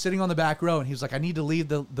session. He was sitting on the back row and he was like, I need to leave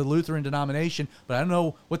the Lutheran denomination, but I don't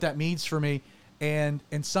know what that means for me. And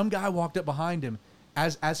some guy walked up behind him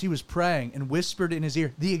as he was praying and whispered in his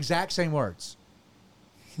ear the exact same words.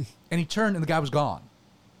 And he turned and the guy was gone.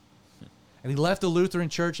 And he left the Lutheran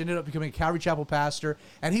church, ended up becoming a Calvary Chapel pastor.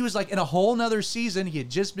 And he was like in a whole nother season. He had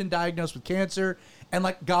just been diagnosed with cancer. And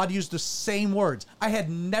like God used the same words. I had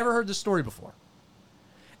never heard this story before.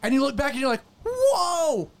 And you look back and you're like,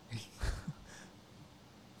 whoa!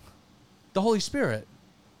 The Holy Spirit.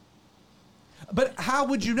 But how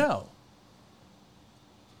would you know?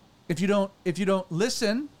 If you don't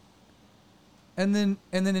listen and then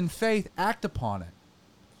in faith act upon it.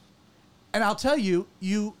 And I'll tell you,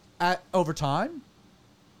 over time,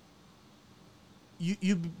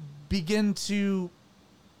 you begin to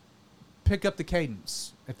pick up the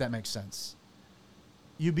cadence, if that makes sense.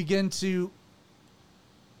 You begin to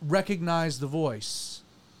recognize the voice.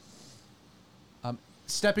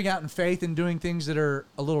 Stepping out in faith and doing things that are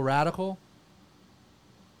a little radical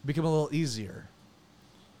become a little easier.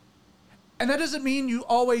 And that doesn't mean you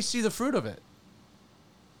always see the fruit of it.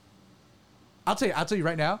 I'll tell you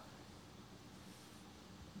right now,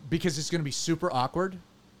 because it's going to be super awkward.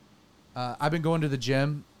 I've been going to the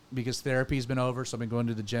gym because therapy's been over, so I've been going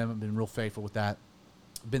to the gym. I've been real faithful with that.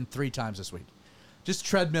 I've been 3 times this week. Just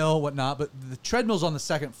treadmill, whatnot, but the treadmill's on the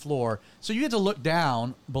 2nd floor, so you get to look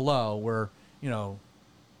down below where,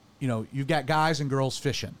 you've got guys and girls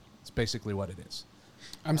fishing. It's basically what it is.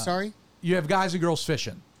 I'm sorry? You have guys and girls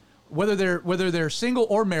fishing. Whether they're single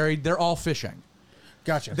or married, they're all fishing.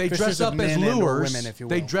 Gotcha. They Fishers dress up of as men and/or lures. women, if you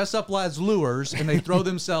They will. dress up as lures and they throw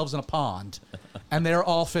themselves in a pond, and they're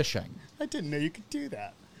all fishing. I didn't know you could do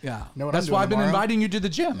that. Yeah, Know what that's I'm why doing I've been tomorrow? inviting you to the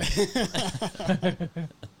gym.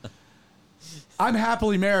 I'm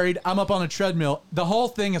happily married. I'm up on a treadmill. The whole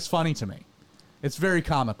thing is funny to me. It's very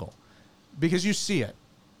comical because you see it,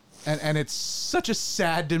 and it's such a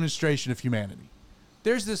sad demonstration of humanity.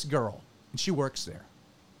 There's this girl, and she works there.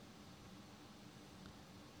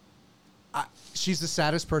 She's the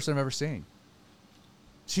saddest person I've ever seen.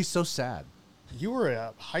 She's so sad. You were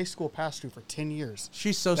a high school pastor for 10 years.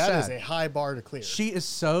 She's so sad. That is a high bar to clear. She is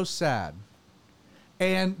so sad.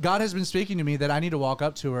 And God has been speaking to me that I need to walk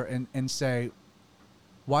up to her and say,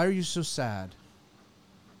 why are you so sad?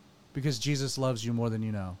 Because Jesus loves you more than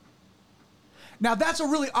you know. Now, that's a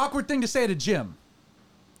really awkward thing to say at a gym.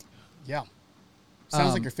 Yeah.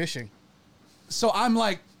 Sounds like you're fishing. So I'm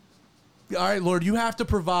like, all right, Lord, you have to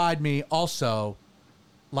provide me also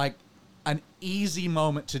like an easy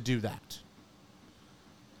moment to do that.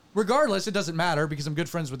 Regardless, it doesn't matter because I'm good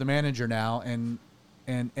friends with the manager now, and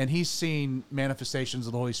he's seen manifestations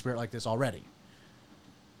of the Holy Spirit like this already.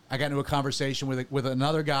 I got into a conversation with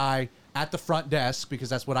another guy at the front desk because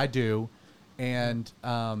that's what I do, and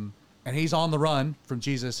he's on the run from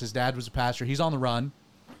Jesus. His dad was a pastor. He's on the run,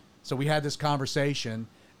 so we had this conversation,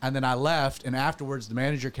 and then I left, and afterwards the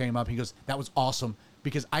manager came up. He goes, "That was awesome,"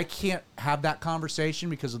 because I can't have that conversation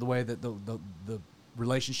because of the way that the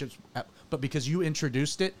relationships, but because you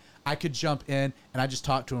introduced it, I could jump in and I just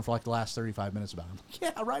talked to him for like the last 35 minutes about him.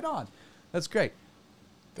 Yeah, right on. That's great.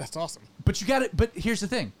 That's awesome. But you got it. But here's the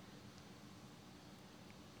thing.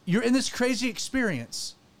 You're in this crazy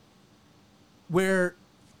experience where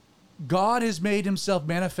God has made himself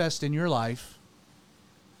manifest in your life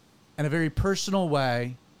in a very personal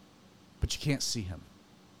way, but you can't see him.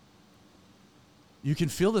 You can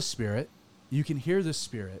feel the Spirit. You can hear the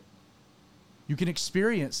Spirit. You can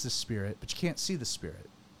experience the Spirit, but you can't see the Spirit.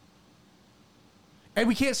 And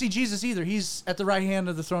we can't see Jesus either. He's at the right hand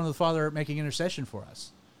of the throne of the Father making intercession for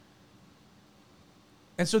us.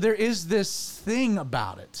 And so there is this thing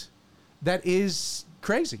about it that is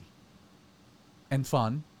crazy. and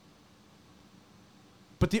fun.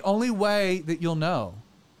 But the only way that you'll know,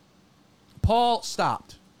 Paul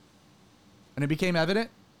stopped, and it became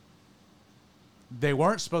evident they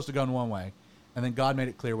weren't supposed to go in one way, and then God made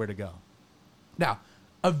it clear where to go. Now,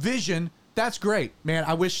 a vision, that's great, man.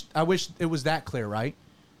 I wish it was that clear, right?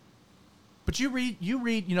 But you read,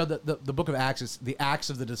 the book of Acts, is the acts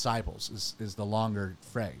of the disciples is the longer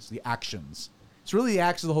phrase, the actions. It's really the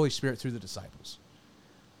acts of the Holy Spirit through the disciples.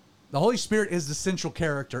 The Holy Spirit is the central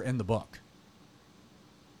character in the book.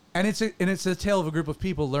 And it's a tale of a group of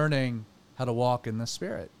people learning how to walk in the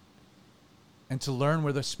Spirit and to learn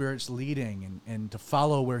where the Spirit's leading and to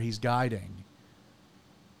follow where he's guiding.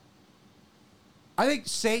 I think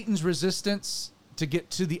Satan's resistance to get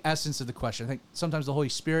to the essence of the question, I think sometimes the Holy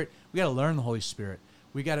Spirit, we got to learn the Holy Spirit.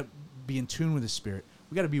 We got to be in tune with the Spirit.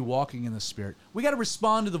 We got to be walking in the Spirit. We got to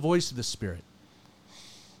respond to the voice of the Spirit.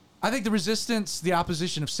 I think the resistance, the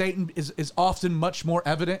opposition of Satan is often much more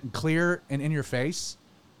evident and clear and in your face.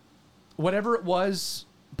 Whatever it was,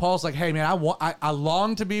 Paul's like, hey, man, I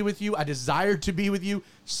long to be with you. I desired to be with you.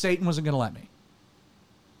 Satan wasn't going to let me.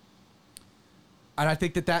 And I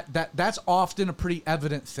think that's often a pretty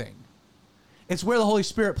evident thing. It's where the Holy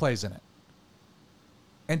Spirit plays in it.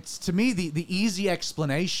 And to me, the easy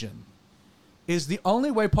explanation is the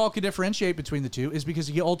only way Paul could differentiate between the two is because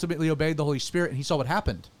he ultimately obeyed the Holy Spirit and he saw what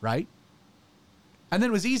happened, right? And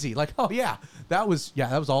then it was easy. Like, oh, yeah, that was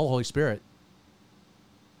all Holy Spirit.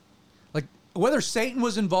 Like, whether Satan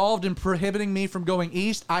was involved in prohibiting me from going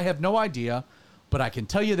east, I have no idea. But I can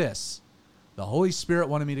tell you this. The Holy Spirit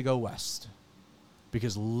wanted me to go west.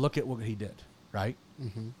 Because look at what he did, right?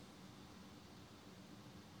 Mm-hmm.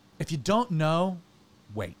 If you don't know,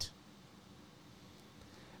 wait.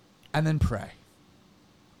 And then pray.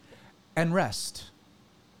 And rest.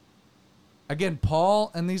 Again,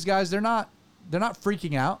 Paul and these guys, they're not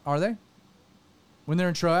freaking out, are they? When they're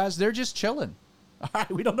in Troas, they're just chilling. All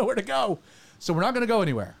right, we don't know where to go. So we're not going to go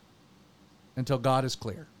anywhere until God is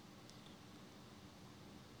clear.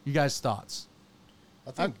 You guys' thoughts?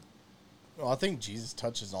 I think Jesus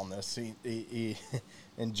touches on this. He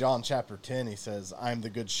in John chapter 10, he says, I am the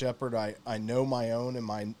good shepherd. I know my own, and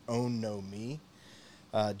my own know me.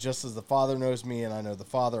 Just as the Father knows me, and I know the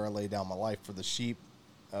Father, I lay down my life for the sheep.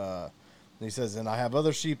 And he says, and I have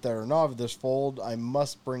other sheep that are not of this fold. I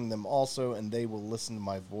must bring them also, and they will listen to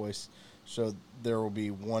my voice. So there will be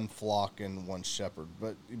one flock and one shepherd.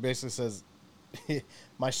 But he basically says,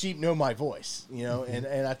 my sheep know my voice,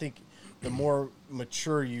 and I think the more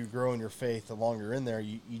mature you grow in your faith, the longer you're in there,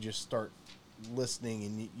 you just start listening,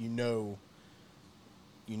 and you know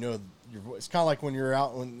your voice. It's kind of like when you're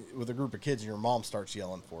out with a group of kids and your mom starts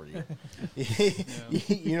yelling for you.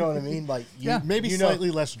 You know what I mean? Like maybe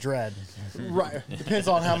slightly less dread. Right. Depends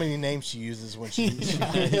on how many names she uses when she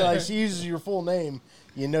like she uses your full name,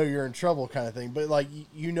 you're in trouble kind of thing. But like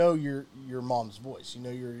your mom's voice,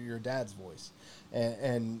 your dad's voice.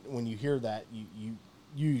 And when you hear that,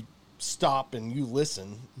 you stop and you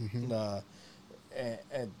listen. Mm-hmm.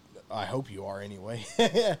 And I hope you are anyway.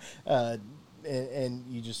 And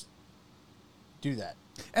you just do that.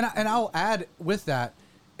 And I'll add with that,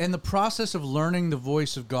 in the process of learning the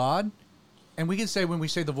voice of God, and we can say when we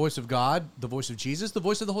say the voice of God, the voice of Jesus, the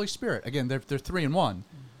voice of the Holy Spirit. Again, they're three in one.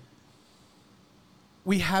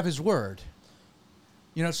 We have His Word.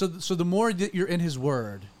 So the more that you're in His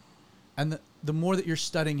Word, and the more that you're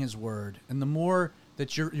studying His Word, and the more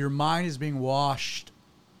that your mind is being washed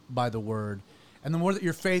by the Word, and the more that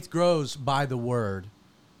your faith grows by the Word,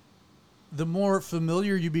 the more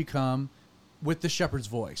familiar you become with the shepherd's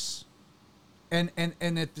voice. And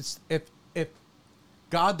if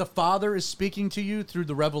God the Father is speaking to you through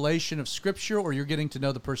the revelation of Scripture, or you're getting to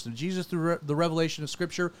know the person of Jesus through the revelation of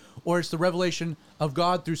Scripture, or it's the revelation of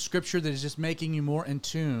God through Scripture that is just making you more in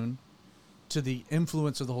tune to the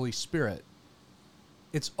influence of the Holy Spirit,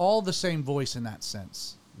 it's all the same voice in that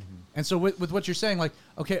sense. Mm-hmm. And so with what you're saying, like,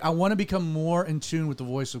 okay, I want to become more in tune with the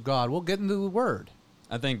voice of God. We'll get into the Word.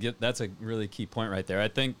 I think that's a really key point right there. I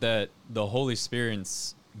think that the Holy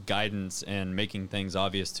Spirit's guidance and making things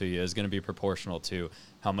obvious to you is going to be proportional to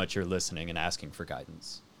how much you're listening and asking for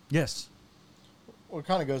guidance. Yes. Well, it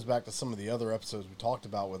kind of goes back to some of the other episodes we talked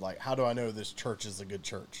about with, like, how do I know this church is a good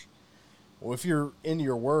church? Well, if you're in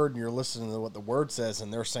your Word and you're listening to what the Word says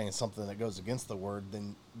and they're saying something that goes against the Word,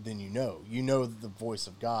 then you know the voice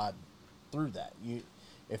of God through that.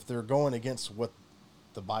 If they're going against what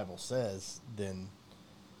the Bible says, then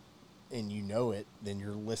and you know it, then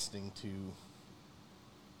you're listening to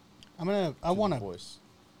I want to voice.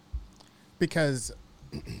 Because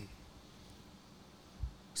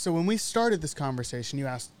so when we started this conversation, you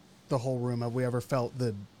asked the whole room, have we ever felt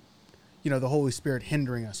the the Holy Spirit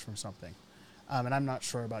hindering us from something. And I'm not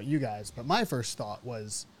sure about you guys, but my first thought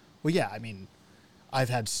was, well, yeah, I mean, I've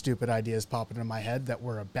had stupid ideas pop into my head that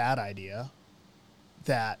were a bad idea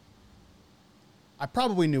that I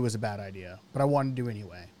probably knew was a bad idea, but I wanted to do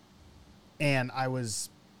anyway. And I was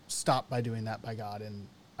stopped by doing that by God in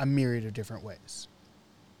a myriad of different ways.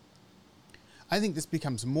 I think this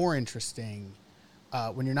becomes more interesting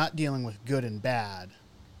when you're not dealing with good and bad,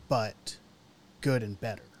 but good and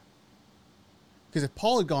better. Because if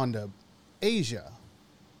Paul had gone to Asia,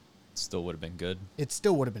 It still would have been good. it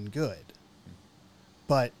still would have been good.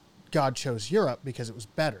 But God chose Europe because it was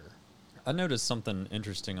better. I noticed something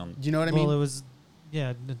interesting on. Do you know what I mean? Well,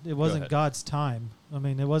 it wasn't ahead. God's time. I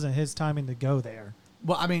mean, it wasn't his timing to go there.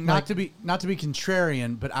 Well, I mean, not to be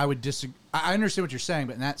contrarian, but I would disagree. I understand what you're saying,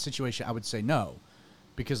 but in that situation, I would say no,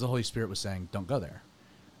 because the Holy Spirit was saying, "Don't go there."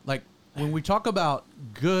 Like when we talk about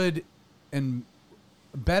good and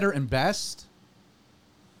better and best,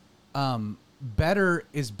 better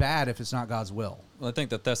is bad if it's not God's will. Well, I think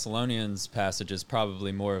the Thessalonians passage is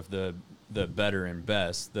probably more of the better and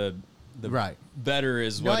best. The Right. better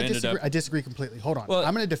is No, what I ended disagree. up. I disagree completely. Hold on. Well-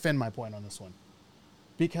 I'm going to defend my point on this one.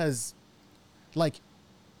 Because, like,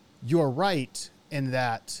 you're right in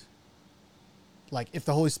that, like, if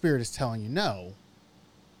the Holy Spirit is telling you no,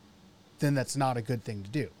 then that's not a good thing to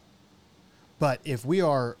do. But if we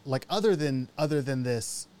are, like, other than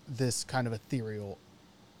this kind of ethereal,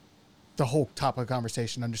 the whole topic of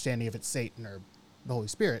conversation, understanding if it's Satan or the Holy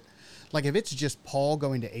Spirit, like, if it's just Paul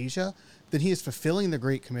going to Asia, then he is fulfilling the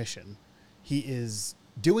Great Commission. He is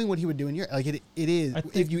doing what he would do in Europe. Like it is. I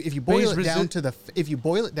think- If you boil But it down he's to if you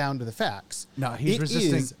boil it down to the facts, No, he's it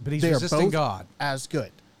resisting- is- but he's they are resisting both God. as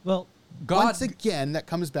good. Well, God. Once again, that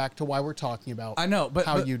comes back to why we're talking about. I know, but-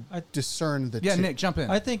 how but- you discern the Yeah, two. Nick, jump in.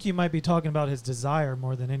 I think you might be talking about his desire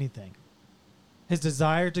more than anything. His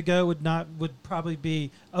desire to go would probably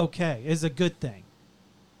be okay, is a good thing.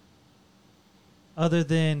 Other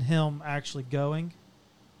than him actually going.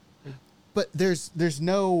 But there's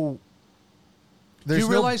no you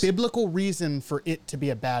realize- biblical reason for it to be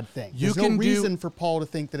a bad thing. You There's can no do- reason for Paul to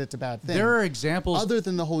think that it's a bad thing. There are examples, other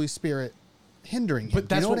than the Holy Spirit hindering him. but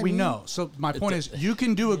Do you that's know what I we mean? know. So my point is, you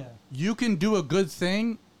can do a good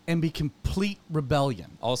thing and be complete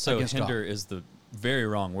rebellion. Also, against hinder God. is the very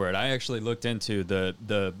wrong word. I actually looked into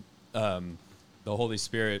the Holy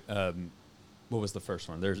Spirit. What was the first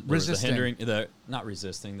one? There was the Resisting. hindering. Not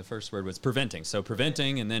resisting. The first word was preventing. So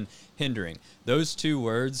preventing and then hindering. Those two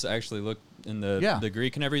words I actually looked in the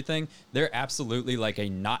Greek and everything. They're absolutely like a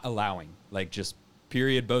not allowing. Like just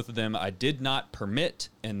period. Both of them. I did not permit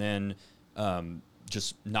and then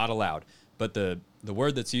just not allowed. But the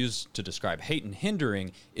word that's used to describe hate and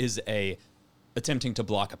hindering is a attempting to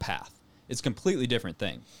block a path. It's a completely different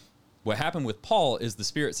thing. What happened with Paul is the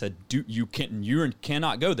Spirit said, you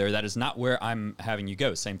cannot go there. That is not where I'm having you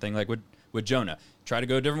go. Same thing like with Jonah. Try to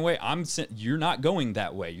go a different way. You're not going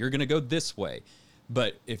that way. You're going to go this way.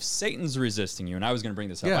 But if Satan's resisting you, and I was going to bring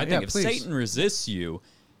this up, I think if please. Satan resists you,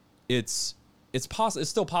 it's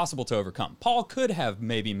still possible to overcome. Paul could have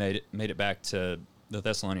maybe made it back to the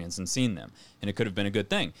Thessalonians and seen them, and it could have been a good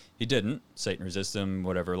thing. He didn't. Satan resists him,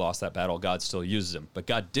 whatever, lost that battle. God still uses him. But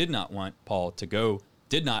God did not want Paul to go,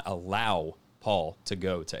 did not allow Paul to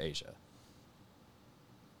go to Asia.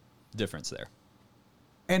 Difference there.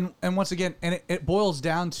 And once again, and it boils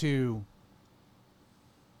down to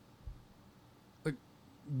like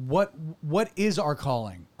what is our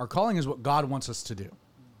calling? Our calling is what God wants us to do.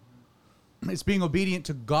 It's being obedient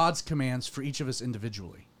to God's commands for each of us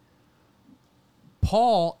individually.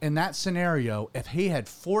 Paul, in that scenario, if he had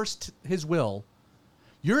forced his will,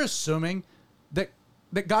 you're assuming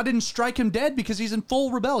that God didn't strike him dead because he's in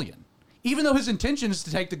full rebellion. Even though his intention is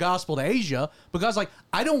to take the gospel to Asia, but God's like,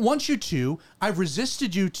 I don't want you to. I've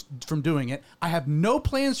resisted you from doing it. I have no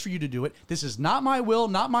plans for you to do it. This is not my will,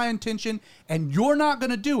 not my intention, and you're not going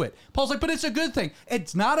to do it. Paul's like, but it's a good thing.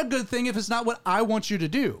 It's not a good thing if it's not what I want you to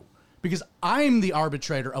do, because I'm the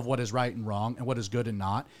arbitrator of what is right and wrong and what is good and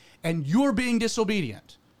not, and you're being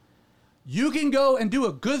disobedient. You can go and do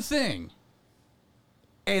a good thing,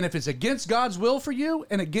 and if it's against God's will for you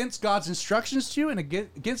and against God's instructions to you and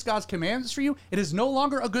against God's commands for you, it is no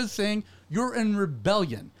longer a good thing. You're in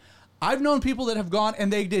rebellion. I've known people that have gone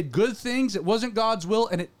and they did good things. It wasn't God's will,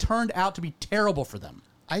 and it turned out to be terrible for them.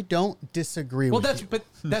 I don't disagree Well, with you.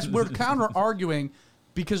 that's we're counter arguing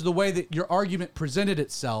because the way that your argument presented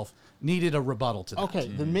itself needed a rebuttal to that. Okay,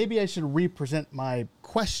 then maybe I should represent my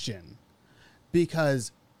question,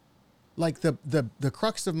 because like the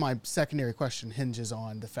crux of my secondary question hinges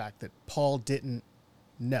on the fact that Paul didn't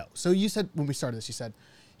know. So you said when we started this, you said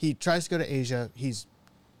he tries to go to Asia. He's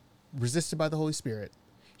resisted by the Holy Spirit.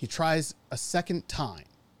 He tries a second time.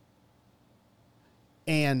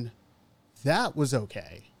 And that was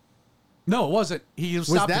okay. No, it wasn't. He was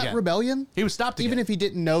Was stopped that again. rebellion? He was stopped again. Even if he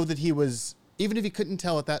didn't know that he was, even if he couldn't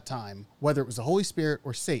tell at that time whether it was the Holy Spirit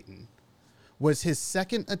or Satan, was his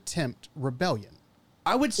second attempt rebellion?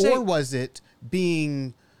 I would say, Or was it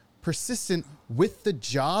being persistent with the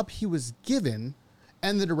job he was given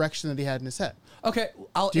and the direction that he had in his head? okay,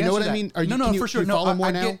 I'll Do you know answer what I that. mean? No, for sure. you No, follow more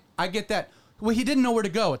I now? I get that. Well, he didn't know where to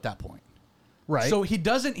go at that point. Right. So he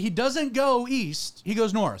doesn't go east. He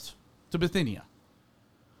goes north to Bithynia.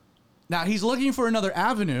 Now he's looking for another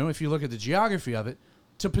avenue, if you look at the geography of it,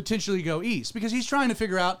 to potentially go east, because he's trying to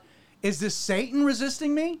figure out, is this Satan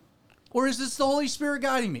resisting me, or is this the Holy Spirit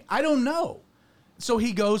guiding me? I don't know. So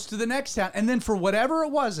he goes to the next town, and then for whatever it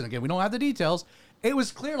was, and again, we don't have the details, it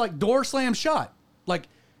was clear, like, door slammed shut. Like,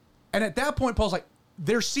 and at that point, Paul's like,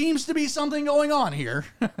 there seems to be something going on here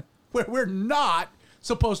where we're not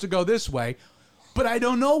supposed to go this way, but I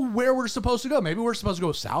don't know where we're supposed to go. Maybe we're supposed to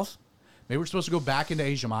go south. Maybe we're supposed to go back into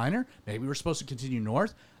Asia Minor. Maybe we're supposed to continue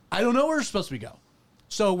north. I don't know where we're supposed to go.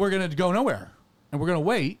 So we're going to go nowhere, and we're going to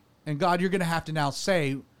wait. And God, you're going to have to now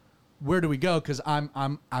say, where do we go? Because I'm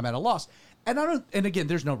at a loss. And I don't. And again,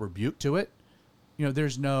 there's no rebuke to it. You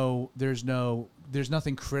know, there's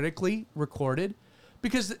nothing critically recorded,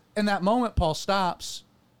 because in that moment Paul stops.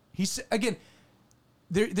 He's again.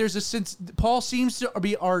 There's a sense. Paul seems to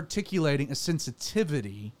be articulating a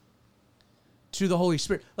sensitivity to the Holy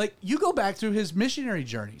Spirit. Like, you go back through his missionary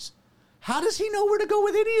journeys. How does he know where to go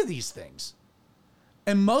with any of these things?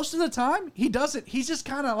 And most of the time, he doesn't. He's just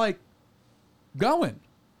kind of like going.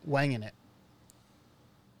 Wanging it.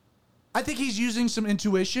 I think he's using some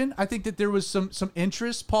intuition. I think that there was some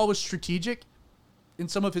interest. Paul was strategic in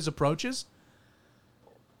some of his approaches.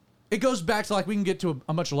 It goes back to, like, we can get to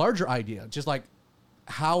a much larger idea. Just like,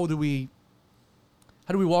 how do we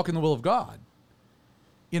walk in the will of God?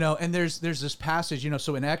 You know, and there's this passage, you know,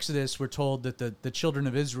 so in Exodus, we're told that the children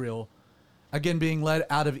of Israel, again, being led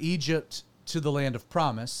out of Egypt to the land of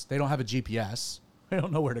promise, they don't have a GPS. They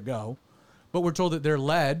don't know where to go. But we're told that they're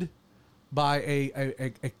led by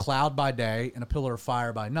a cloud by day and a pillar of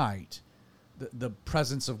fire by night, the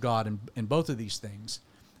presence of God in both of these things.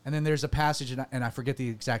 And then there's a passage, and I forget the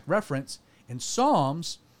exact reference, in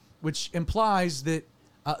Psalms, which implies that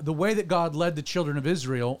the way that God led the children of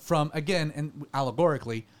Israel from, again, and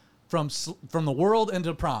allegorically, from the world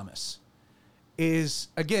into promise is,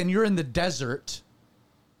 again, you're in the desert,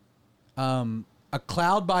 a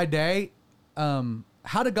cloud by day.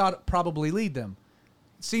 How did God probably lead them?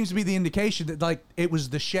 It seems to be the indication that, like, it was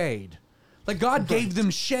the shade. Like, God gave them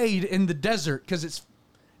shade in the desert because it's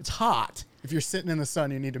hot. If you're sitting in the sun,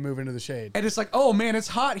 you need to move into the shade. And it's like, oh man, it's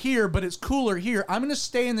hot here, but it's cooler here. I'm going to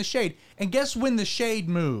stay in the shade. And guess when the shade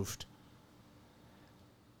moved?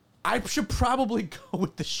 I should probably go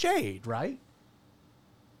with the shade, right?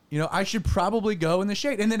 You know, I should probably go in the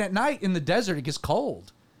shade. And then at night in the desert, it gets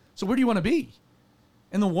cold. So where do you want to be?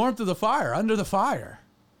 In the warmth of the fire, under the fire.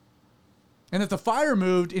 And if the fire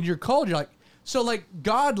moved and you're cold, you're like, so like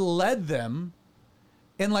God led them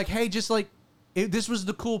and like, hey, just like, this was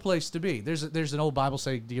the cool place to be. There's an old Bible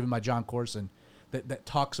saying given by John Corson that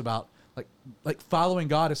talks about like following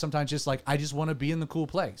God is sometimes just like, I just want to be in the cool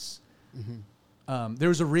place. Mm-hmm. There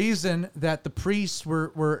was a reason that the priests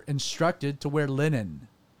were instructed to wear linen.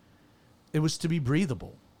 It was to be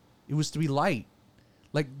breathable. It was to be light.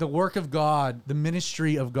 Like, the work of God, the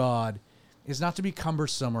ministry of God is not to be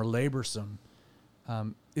cumbersome or laborsome.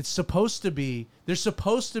 It's supposed to be, there's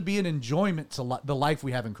supposed to be an enjoyment to the life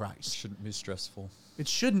we have in Christ. It shouldn't be stressful. It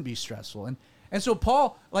shouldn't be stressful. And so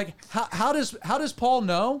Paul, like, how does Paul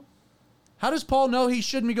know? How does Paul know he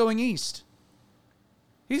shouldn't be going east?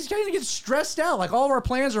 He's going to get stressed out. Like, all of our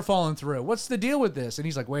plans are falling through. What's the deal with this? And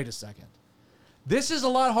he's like, wait a second. This is a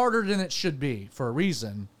lot harder than it should be for a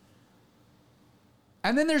reason.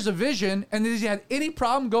 And then there's a vision. And does he have any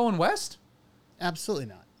problem going west? Absolutely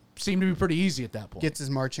not. Seemed to be pretty easy at that point. Gets his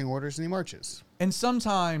marching orders and he marches. And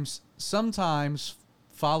sometimes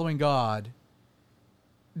following God,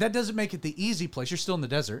 that doesn't make it the easy place. You're still in the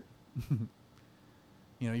desert. You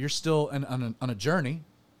know, you're still on a journey.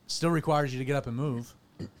 Still requires you to get up and move.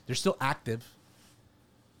 You're still active.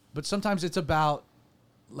 But sometimes it's about,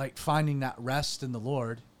 like, finding that rest in the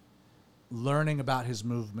Lord, learning about his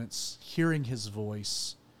movements, hearing his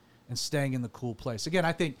voice, and staying in the cool place. Again,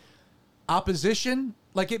 I think opposition,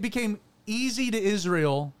 like, it became easy to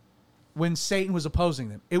Israel when Satan was opposing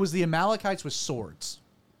them. It was the Amalekites with swords.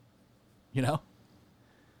 You know?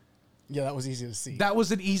 Yeah, that was easy to see. That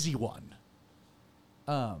was an easy one.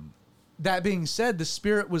 That being said, the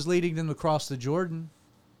Spirit was leading them across the Jordan.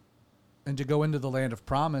 and to go into the land of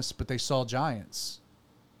promise, but they saw giants.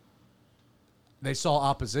 They saw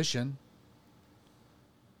opposition,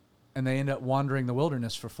 and they end up wandering the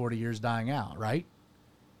wilderness for 40 years, dying out, right?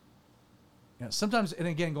 You know, sometimes, and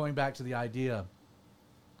again, going back to the idea,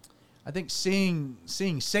 I think seeing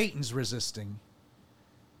Satan's resisting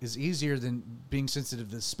is easier than being sensitive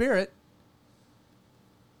to the Spirit,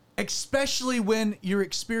 especially when you're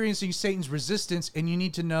experiencing Satan's resistance and you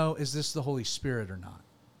need to know, is this the Holy Spirit or not?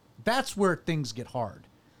 That's where things get hard.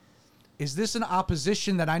 Is this an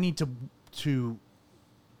opposition that I need to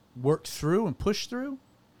work through and push through?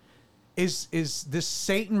 Is this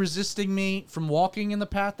Satan resisting me from walking in the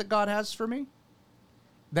path that God has for me?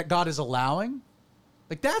 That God is allowing?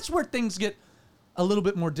 Like, that's where things get a little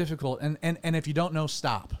bit more difficult. And if you don't know,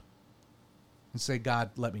 stop. And say,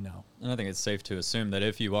 God, let me know. And I think it's safe to assume that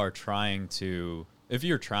if you're trying to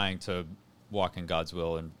walk in God's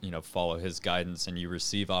will and, you know, follow his guidance, and you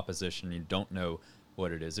receive opposition, you don't know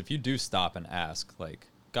what it is. If you do stop and ask, like,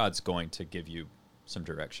 God's going to give you some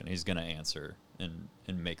direction. He's going to answer and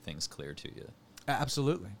make things clear to you.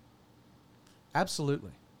 Absolutely.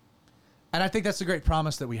 Absolutely. And I think that's a great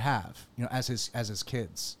promise that we have, you know, as his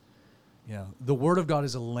kids. You know, the word of God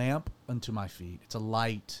is a lamp unto my feet. It's a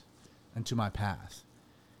light unto my path.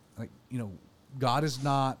 Like, you know, God is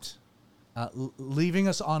not leaving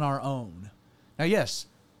us on our own. Now, yes,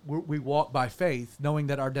 we walk by faith, knowing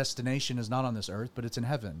that our destination is not on this earth, but it's in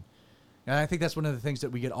heaven. And I think that's one of the things that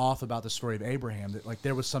we get off about the story of Abraham, that, like,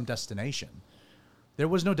 there was some destination. There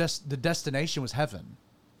was no the destination was heaven.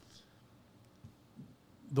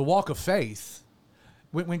 The walk of faith,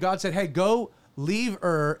 when God said, hey, go leave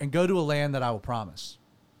Ur and go to a land that I will promise.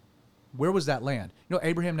 Where was that land? You know,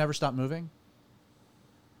 Abraham never stopped moving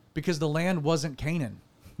because the land wasn't Canaan.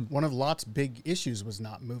 One of Lot's big issues was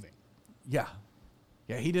not moving. Yeah.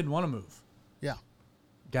 Yeah, he didn't want to move. Yeah.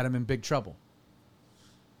 Got him in big trouble.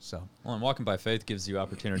 So, well, and walking by faith gives you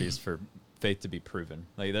opportunities for faith to be proven.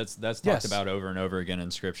 Like, that's talked Yes. about over and over again in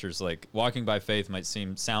scriptures. Like, walking by faith might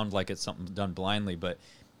sound like it's something done blindly, but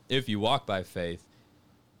if you walk by faith,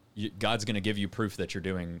 God's going to give you proof that you're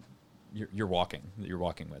walking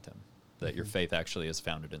with him, that your faith actually is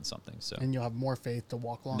founded in something. So, And you'll have more faith to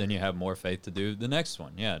walk along. then you have more faith to do the next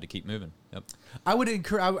one. Yeah, to keep moving. Yep. I would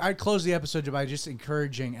I'd close the episode by just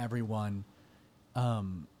encouraging everyone.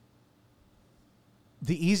 The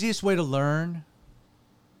easiest way to learn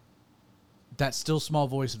that still small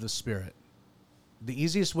voice of the Spirit, the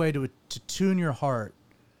easiest way to tune your heart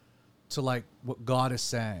to, like, what God is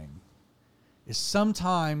saying, is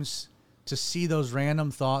sometimes to see those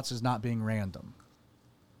random thoughts as not being random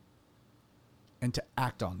and to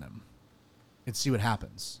act on them and see what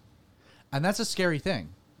happens. And that's a scary thing.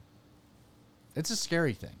 It's a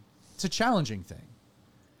scary thing. It's a challenging thing.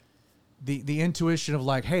 The intuition of,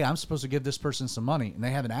 like, hey, I'm supposed to give this person some money and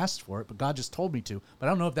they haven't asked for it, but God just told me to. But I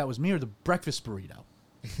don't know if that was me or the breakfast burrito.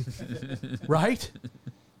 Right?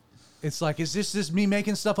 It's like, is this me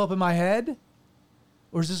making stuff up in my head?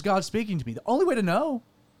 Or is this God speaking to me? The only way to know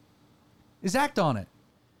is act on it.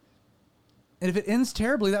 And if it ends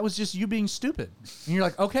terribly, that was just you being stupid. And you're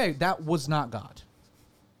like, okay, that was not God.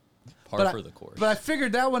 Par for the course. But I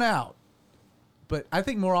figured that one out. But I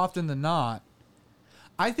think more often than not,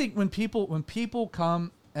 I think when people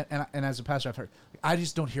come, and as a pastor I've heard, I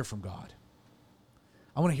just don't hear from God.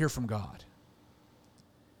 I want to hear from God.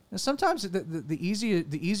 And sometimes the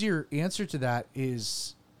easier answer to that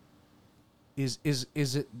is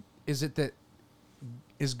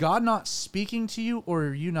God not speaking to you, or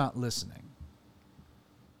are you not listening?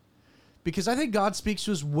 Because I think God speaks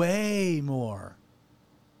to us way more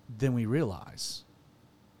than we realize.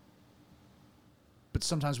 But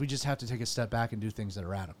sometimes we just have to take a step back and do things that are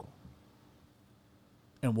radical.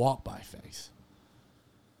 And walk by faith.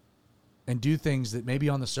 And do things that maybe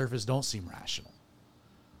on the surface don't seem rational.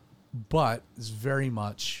 But is very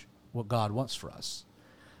much what God wants for us.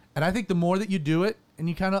 And I think the more that you do it, and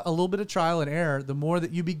you kind of a little bit of trial and error, the more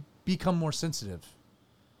that you become more sensitive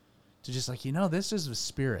to just, like, this is the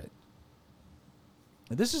Spirit.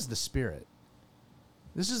 This is the Spirit.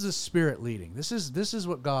 This is the Spirit leading. This is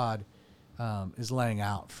what God is laying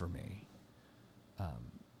out for me.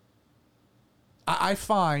 I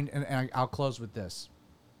find, and I'll close with this.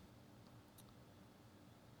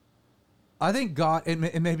 I think God,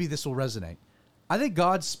 and maybe this will resonate. I think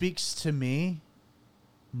God speaks to me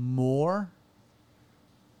more.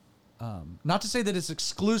 Not to say that it's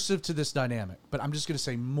exclusive to this dynamic, but I'm just going to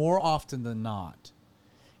say more often than not,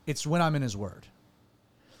 it's when I'm in His Word.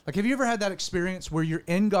 Like, have you ever had that experience where you're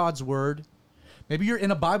in God's Word? Maybe you're in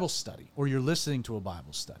a Bible study or you're listening to a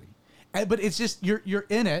Bible study, but it's just you're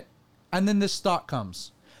in it, and then this thought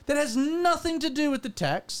comes. that has nothing to do with the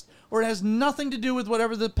text, or it has nothing to do with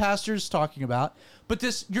whatever the pastor is talking about. But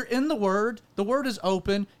this, you're in the Word is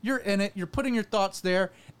open, you're in it, you're putting your thoughts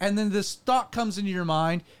there, and then this thought comes into your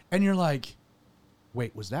mind, and you're like,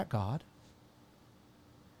 wait, was that God?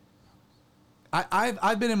 I've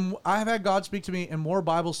had God speak to me in more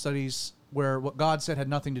Bible studies where what God said had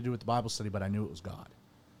nothing to do with the Bible study, but I knew it was God.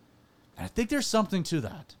 And I think there's something to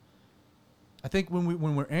that. I think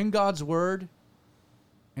when we're in God's Word,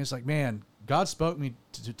 and it's like, man, God spoke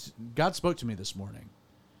to me this morning.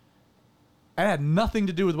 It had nothing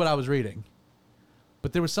to do with what I was reading,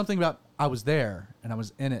 but there was something about I was there and I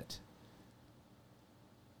was in it.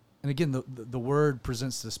 And again, the Word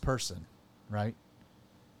presents this person, right?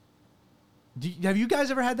 Have you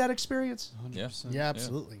guys ever had that experience? 100%. Yeah,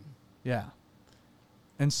 absolutely. Yeah.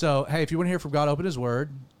 And so, hey, if you want to hear from God, open His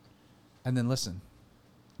Word and then listen.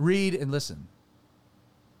 Read and listen.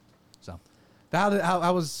 So,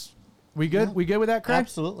 how was, we good? Yeah. We good with that, Craig?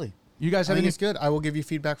 Absolutely. You guys I have think any? it's good. I will give you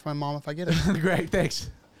feedback from my mom if I get it. Great, thanks.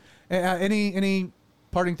 Any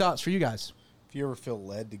parting thoughts for you guys? If you ever feel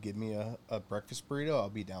led to give me a breakfast burrito, I'll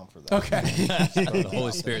be down for that. Okay. The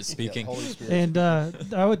Holy Spirit speaking. Yeah, Holy Spirit.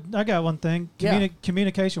 And I got one thing. Yeah.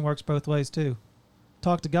 Communication works both ways too.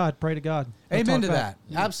 Talk to God, pray to God. He'll Amen talk to back.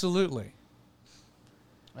 that. Absolutely.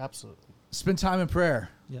 Absolutely. Spend time in prayer.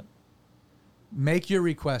 Yep. Make your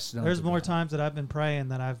requests known. There's to more God. times that I've been praying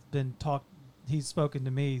that I've been He's spoken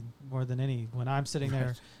to me more than any when I'm sitting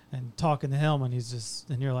there and talking to him, and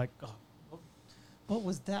and you're like, oh, what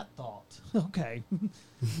was that thought? Okay.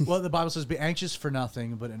 Well, the Bible says, be anxious for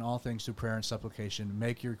nothing, but in all things through prayer and supplication,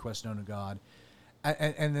 make your request known to God.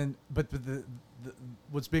 And then, but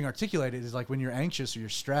what's being articulated is like when you're anxious or you're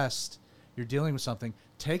stressed, you're dealing with something,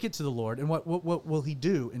 take it to the Lord. And what will He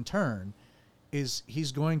do in turn is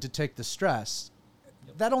He's going to take the stress.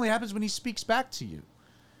 That only happens when He speaks back to you,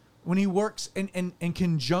 when He works in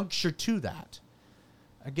conjuncture to that.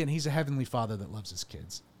 Again, He's a heavenly Father that loves His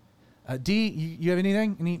kids. D, you have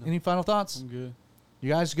anything? Any final thoughts? I'm good. You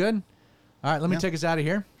guys good? All right, let me Yeah. take us out of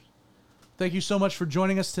here. Thank you so much for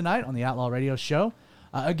joining us tonight on the Outlaw Radio Show.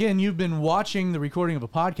 Again, you've been watching the recording of a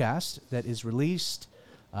podcast that is released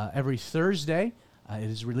every Thursday. It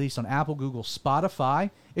is released on Apple, Google, Spotify.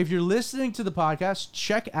 If you're listening to the podcast,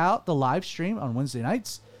 check out the live stream on Wednesday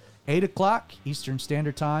nights, 8 o'clock Eastern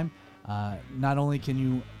Standard Time. Not only can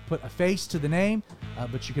you put a face to the name,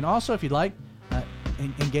 but you can also, if you'd like,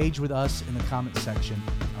 engage with us in the comment section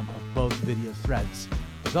of both video threads.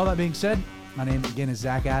 With all that being said, my name again is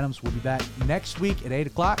Zach Adams. We'll be back next week at 8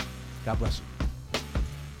 o'clock. God bless you.